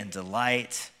joy and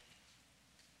delight.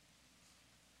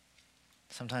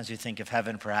 Sometimes we think of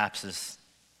heaven perhaps as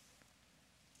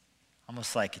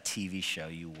almost like a TV show.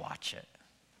 You watch it.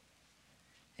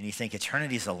 And you think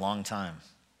eternity is a long time.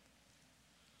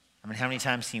 I mean, how many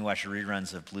times can you watch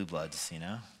reruns of Blue Bloods,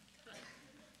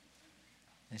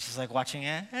 It's just like watching,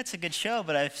 it's a good show,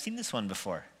 but I've seen this one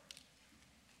before.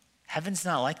 Heaven's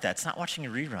not like that. It's not watching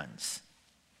reruns.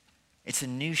 It's a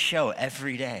new show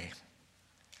every day.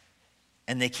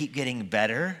 And they keep getting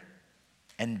better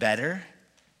and better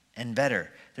and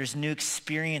better. There's new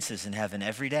experiences in heaven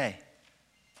every day.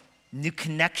 New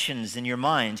connections in your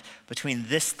mind between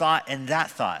this thought and that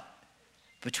thought.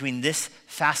 Between this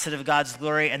facet of God's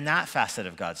glory and that facet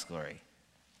of God's glory.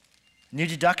 New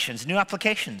deductions, new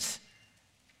applications.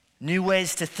 New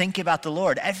ways to think about the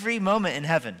Lord every moment in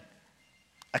heaven.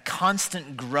 A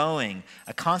constant growing,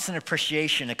 a constant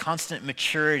appreciation, a constant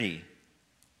maturity,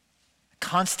 a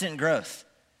constant growth.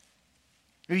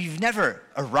 You've never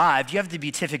arrived. You have the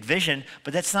beatific vision,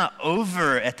 but that's not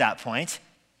over at that point.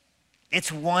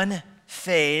 It's one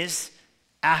phase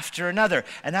after another.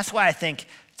 And that's why I think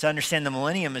to understand the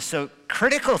millennium is so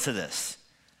critical to this.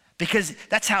 Because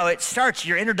that's how it starts.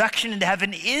 Your introduction into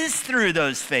heaven is through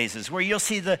those phases where you'll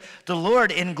see the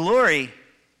Lord in glory.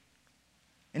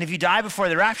 And if you die before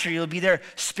the rapture, you'll be there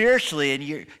spiritually,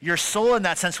 and your soul in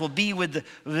that sense will be with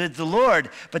the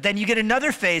Lord. But then you get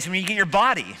another phase when you get your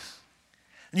body.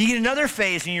 And you get another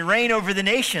phase when you reign over the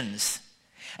nations.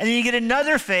 And then you get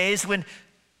another phase when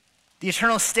the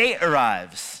eternal state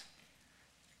arrives.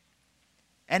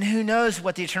 And who knows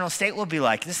what the eternal state will be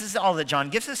like. This is all that John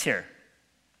gives us here.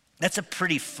 That's a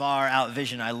pretty far out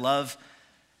vision. I love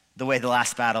the way The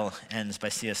Last Battle ends by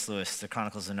C.S. Lewis, the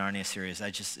Chronicles of Narnia series.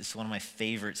 It's one of my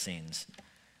favorite scenes.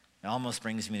 It almost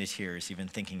brings me to tears even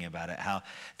thinking about it, how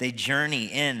they journey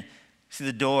in See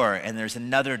the door, and there's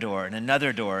another door,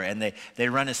 and they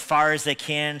run as far as they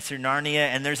can through Narnia,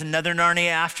 and there's another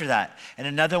Narnia after that, and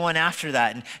another one after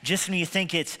that. And just when you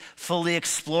think it's fully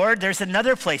explored, there's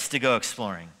another place to go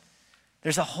exploring.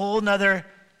 There's a whole nother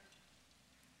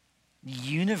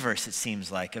universe, it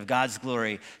seems like, of God's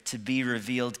glory to be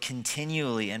revealed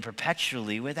continually and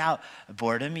perpetually without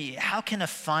boredom. How can a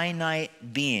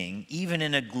finite being, even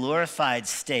in a glorified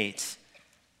state,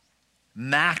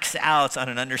 max out on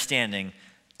an understanding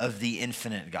of the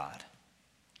infinite God?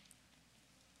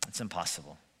 It's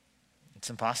impossible. It's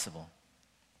impossible.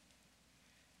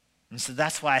 And so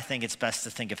that's why I think it's best to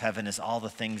think of heaven as all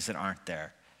the things that aren't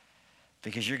there.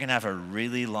 Because you're going to have a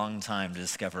really long time to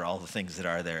discover all the things that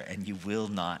are there, and you will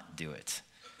not do it.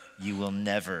 You will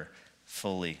never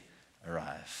fully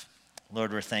arrive.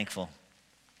 Lord, we're thankful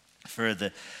for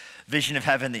the vision of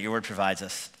heaven that your word provides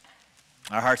us.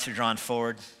 Our hearts are drawn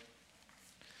forward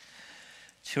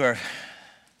to our,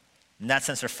 in that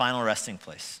sense, our final resting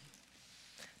place.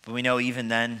 But we know even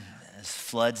then, as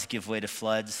floods give way to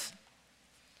floods,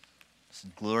 as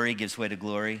glory gives way to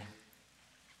glory,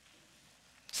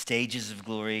 stages of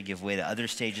glory give way to other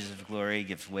stages of glory,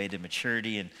 give way to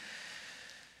maturity and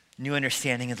new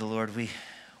understanding of the Lord. We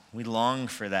long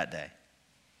for that day.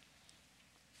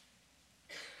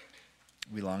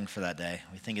 We long for that day.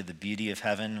 We think of the beauty of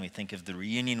heaven. We think of the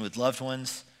reunion with loved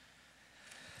ones,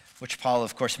 which Paul,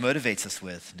 of course, motivates us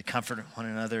with, to comfort one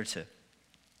another, to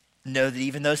know that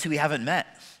even those who we haven't met,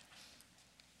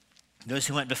 those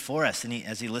who went before us, and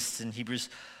as he lists in Hebrews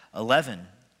 11,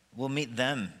 we'll meet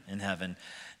them in heaven.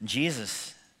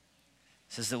 Jesus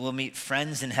says that we'll meet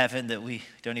friends in heaven that we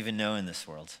don't even know in this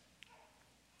world,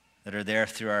 that are there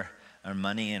through our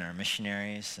money and our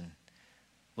missionaries, and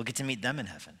we'll get to meet them in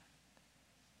heaven.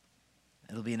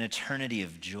 It'll be an eternity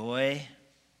of joy,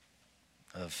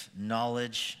 of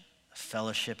knowledge, of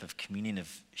fellowship, of communion,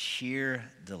 of sheer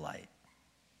delight.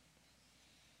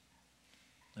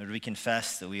 Lord, we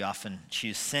confess that we often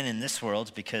choose sin in this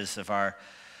world because of our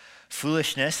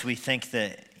foolishness. We think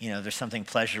that, there's something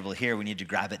pleasurable here. We need to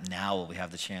grab it now while we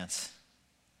have the chance.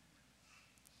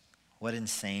 What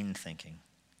insane thinking.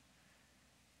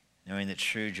 Knowing that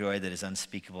true joy that is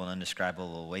unspeakable and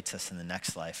undescribable awaits us in the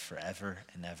next life forever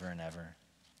and ever and ever.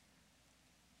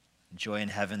 Joy in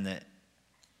heaven that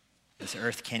this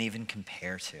earth can't even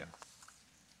compare to.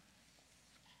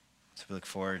 So we look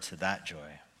forward to that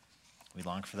joy. We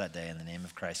long for that day. In the name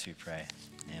of Christ we pray.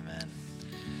 Amen.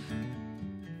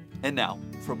 And now,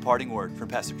 for a parting word from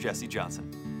Pastor Jesse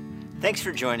Johnson. Thanks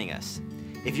for joining us.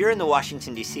 If you're in the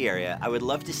Washington, D.C. area, I would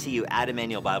love to see you at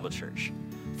Emmanuel Bible Church.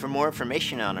 For more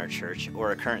information on our church or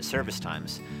our current service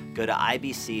times, go to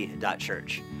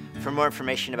ibc.church. For more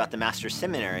information about the Master's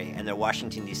Seminary and their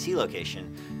Washington, D.C.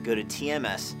 location, go to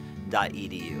tms.edu.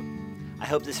 I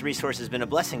hope this resource has been a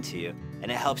blessing to you,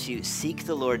 and it helps you seek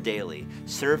the Lord daily,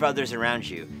 serve others around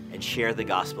you, and share the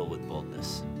gospel with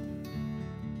boldness.